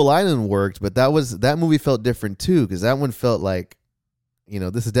Kong Skull Island worked, but that movie felt different too, because that one felt like,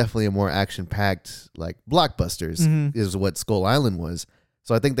 this is definitely a more action packed like blockbusters is what Skull Island was.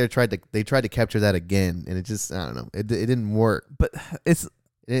 So I think they tried to capture that again, and it just, I don't know, it didn't work. But it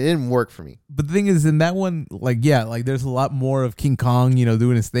didn't work for me. But the thing is, in that one, like there's a lot more of King Kong,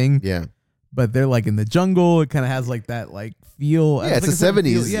 doing his thing. Yeah. But they're like in the jungle. It kind of has like that like feel. Yeah, it's the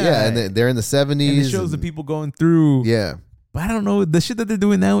 70s. Yeah, and they're in the 70s. And it shows the people going through. Yeah. But I don't know, the shit that they're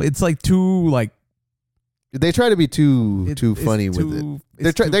doing now. It's like too like. They try to be too funny with it.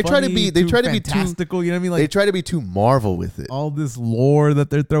 They try to be fantastical. You know what I mean? Like they try to be too Marvel with it. All this lore that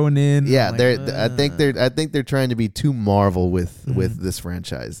they're throwing in. Yeah, like, I think they're trying to be too Marvel with this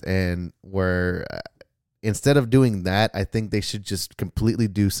franchise, and where instead of doing that, I think they should just completely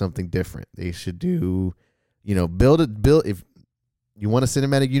do something different. They should do, build. If you want a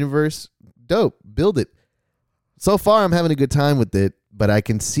cinematic universe, dope, build it. So far, I'm having a good time with it, but I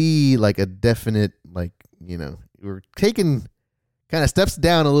can see like a definite like. We're taking kind of steps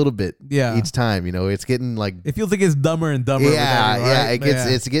down a little bit each time. It's getting like it feels like it's dumber and dumber.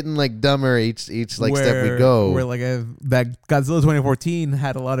 It's getting like dumber each like step we go. Where like that Godzilla 2014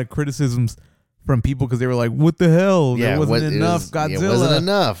 had a lot of criticisms from people because they were like, "What the hell? There wasn't enough Godzilla. It wasn't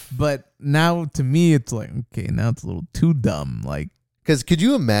enough." But now to me, it's like okay, now it's a little too dumb. Like, because could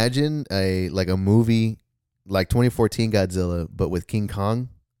you imagine a movie like 2014 Godzilla but with King Kong?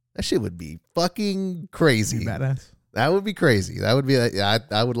 That shit would be fucking crazy. Badass. That would be crazy. That would be.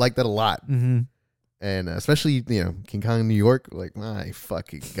 I would like that a lot. Mm-hmm. And especially King Kong in New York. Like my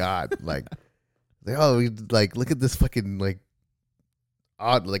fucking god. Like look at this fucking like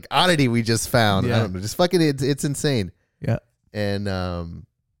oddity we just found. Yeah. I don't know. Just fucking it's insane. Yeah. And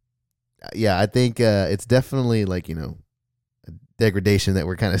I think it's definitely like a degradation that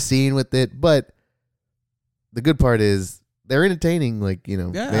we're kind of seeing with it. But the good part is. They're entertaining, they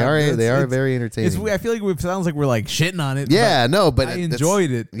are very entertaining. I feel like it sounds like we're like shitting on it. Yeah, no, but I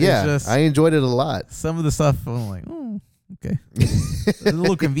enjoyed it. Yeah, I enjoyed it a lot. Some of the stuff I'm like, oh, okay, it's a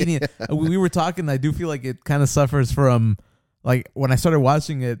little convenient. We were talking. I do feel like it kind of suffers from like when I started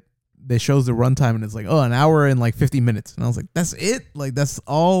watching it. They shows the runtime and it's like an hour and like 50 minutes, and I was like, that's it. Like that's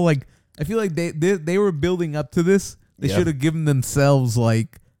all. Like I feel like they were building up to this. They should have given themselves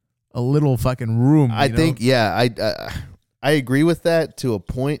like a little fucking room. I think I agree with that to a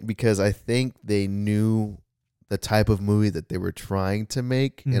point because I think they knew the type of movie that they were trying to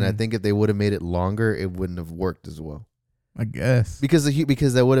make, and I think if they would have made it longer, it wouldn't have worked as well. I guess. Because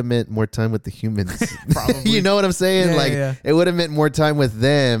that would have meant more time with the humans. Probably. You know what I'm saying? Yeah, It would have meant more time with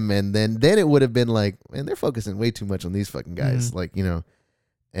them, and then it would have been like, man, they're focusing way too much on these fucking guys.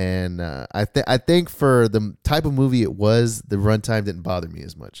 And I think for the type of movie it was, the runtime didn't bother me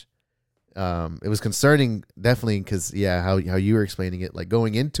as much. It was concerning, definitely, because how you were explaining it, like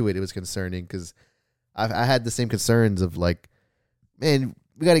going into it, it was concerning because I had the same concerns of like, man,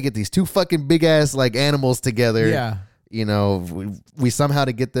 we got to get these two fucking big ass like animals together. Yeah. You know, we somehow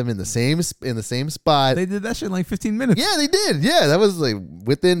to get them in the same spot. They did that shit in like 15 minutes. Yeah, they did. Yeah, that was like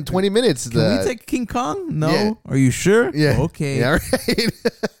within 20 minutes. Can we take King Kong? No. Yeah. Are you sure? Yeah. Okay. Yeah, right.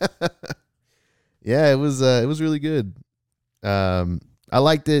 Yeah, it was really good. I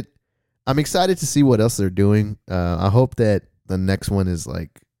liked it. I'm excited to see what else they're doing. I hope that the next one is like,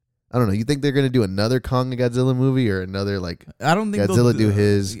 I don't know. You think they're gonna do another Kong and Godzilla movie or another like? I don't think Godzilla do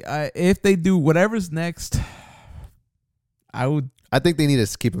his. If they do whatever's next, I think they need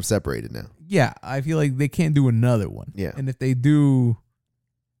to keep them separated now. Yeah, I feel like they can't do another one. Yeah. And if they do,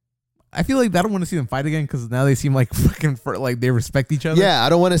 I feel like I don't want to see them fight again because now they seem like fucking like they respect each other. Yeah, I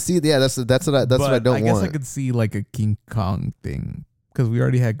don't want to see. Yeah, that's what I don't want. I guess I could see like a King Kong thing because we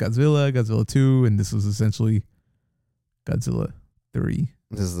already had Godzilla 2, and this was essentially Godzilla 3.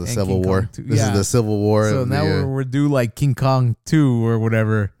 This is the and Civil King War. Kong 2. This is the Civil War. So now we're due like King Kong 2 or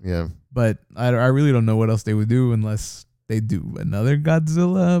whatever. Yeah. But I really don't know what else they would do unless they do another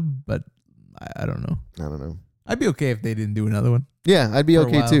Godzilla. But I don't know. I don't know. I'd be okay if they didn't do another one. Yeah, I'd be For a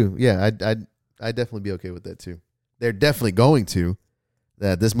okay while. too. Yeah, I'd definitely be okay with that too. They're definitely going to.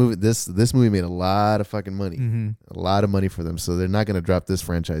 That this movie made a lot of fucking money. Mm-hmm. A lot of money for them. So they're not going to drop this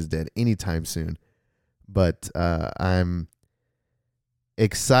franchise dead anytime soon. But I'm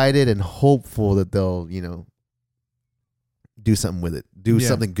excited and hopeful that they'll, do something with it. Do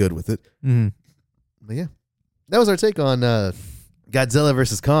something good with it. Mm-hmm. But yeah. That was our take on Godzilla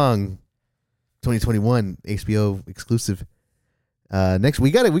vs. Kong 2021 HBO exclusive. Next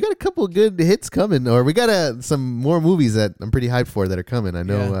we got a couple of good hits coming, or we got some more movies that I'm pretty hyped for that are coming. I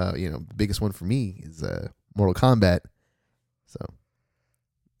know the biggest one for me is Mortal Kombat. So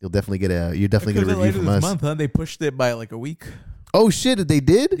you'll definitely get a review from us. This month, huh? They pushed it by like a week. Oh shit, they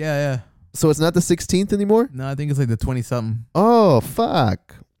did? Yeah. So it's not the 16th anymore? No, I think it's like the 20-something. Oh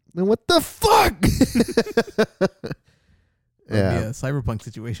fuck. Man, what the fuck? Yeah, cyberpunk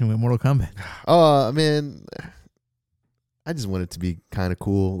situation with Mortal Kombat. Oh man, I just want it to be kind of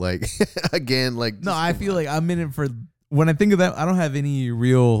cool. Like again, like No, I feel like I'm in it for. When I think of that, I don't have any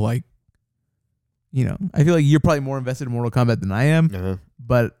real like. I feel like you're probably more invested in Mortal Kombat than I am. Uh-huh.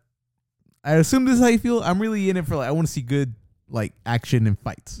 But I assume this is how you feel. I'm really in it for like I want to see good like action and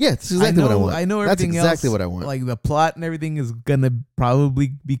fights. Yeah, that's exactly what I want. I know everything else. That's exactly what I want. Like the plot and everything is gonna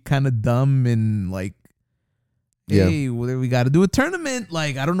probably be kind of dumb and like, hey, well, we got to do a tournament.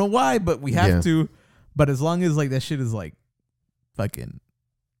 Like I don't know why, but we have to. But as long as like that shit is like, fucking,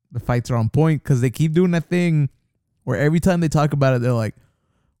 the fights are on point because they keep doing that thing where every time they talk about it, they're like,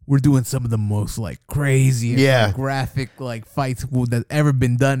 we're doing some of the most like crazy, graphic like fights that ever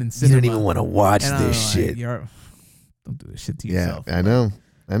been done in cinema. You don't even want to watch And this shit. Don't do this shit to yourself. Yeah, I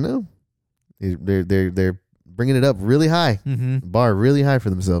know. They're bringing it up really high, bar really high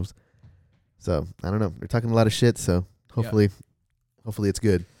for themselves. So I don't know. They're talking a lot of shit. So hopefully it's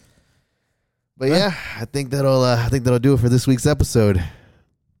good. But yeah, I think that'll do it for this week's episode.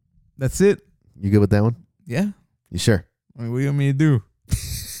 That's it. You good with that one? Yeah. You sure? I mean, what do you want me to do?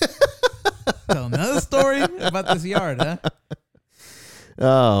 Tell another story about this yard, huh?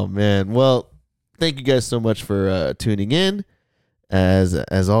 Oh man. Well, thank you guys so much for tuning in.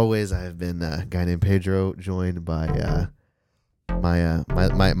 As always, I have been a guy named Pedro, joined by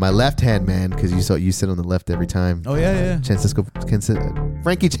my left hand man, because you sit on the left every time. Oh yeah.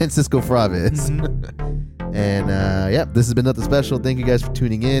 Frankie Chancisco Fraves. And this has been nothing special. Thank you guys for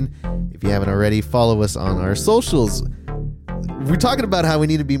tuning in. If you haven't already, follow us on our socials. We're talking about how we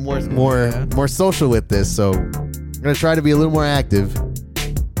need to be more social with this, so I'm gonna try to be a little more active.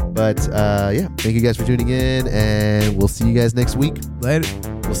 But thank you guys for tuning in, and we'll see you guys next week. Later.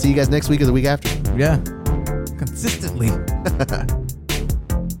 We'll see you guys next week or the week after. Yeah. Consistently.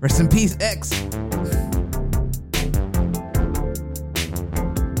 Rest in peace, X.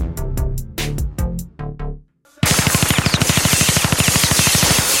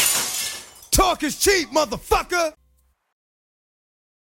 Talk is cheap, motherfucker!